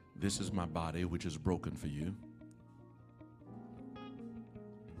 eat. This is my body, which is broken for you.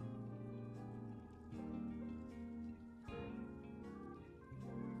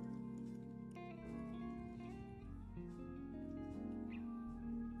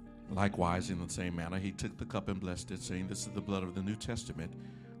 Likewise, in the same manner, he took the cup and blessed it, saying, This is the blood of the New Testament,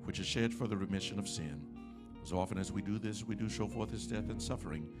 which is shed for the remission of sin. As often as we do this, we do show forth his death and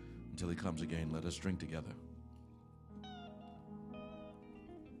suffering until he comes again. Let us drink together.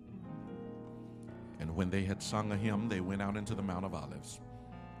 And when they had sung a hymn, they went out into the Mount of Olives.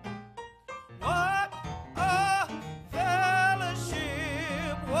 What a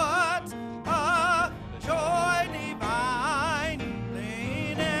fellowship, what a joy divine,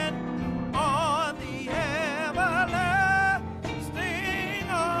 leaning on the everlasting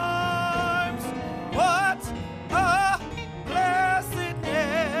arms. What a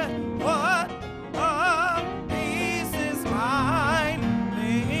blessedness, what a peace is mine,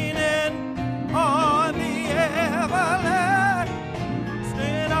 leaning on the everlasting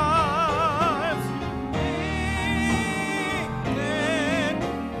arms.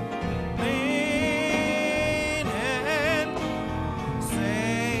 Leaning,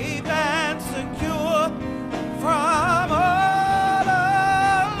 safe and secure from all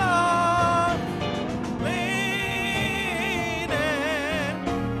along.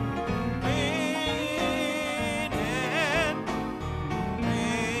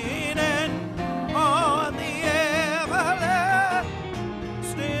 Leaning on the everlasting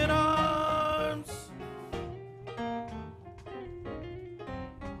arms.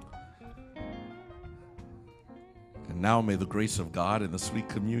 And now may the grace of God and the sweet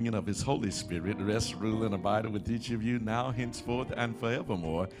communion of his Holy Spirit rest, rule, and abide with each of you now, henceforth, and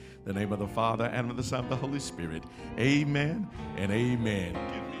forevermore. In the name of the Father, and of the Son, and the Holy Spirit. Amen and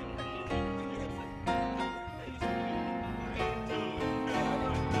amen.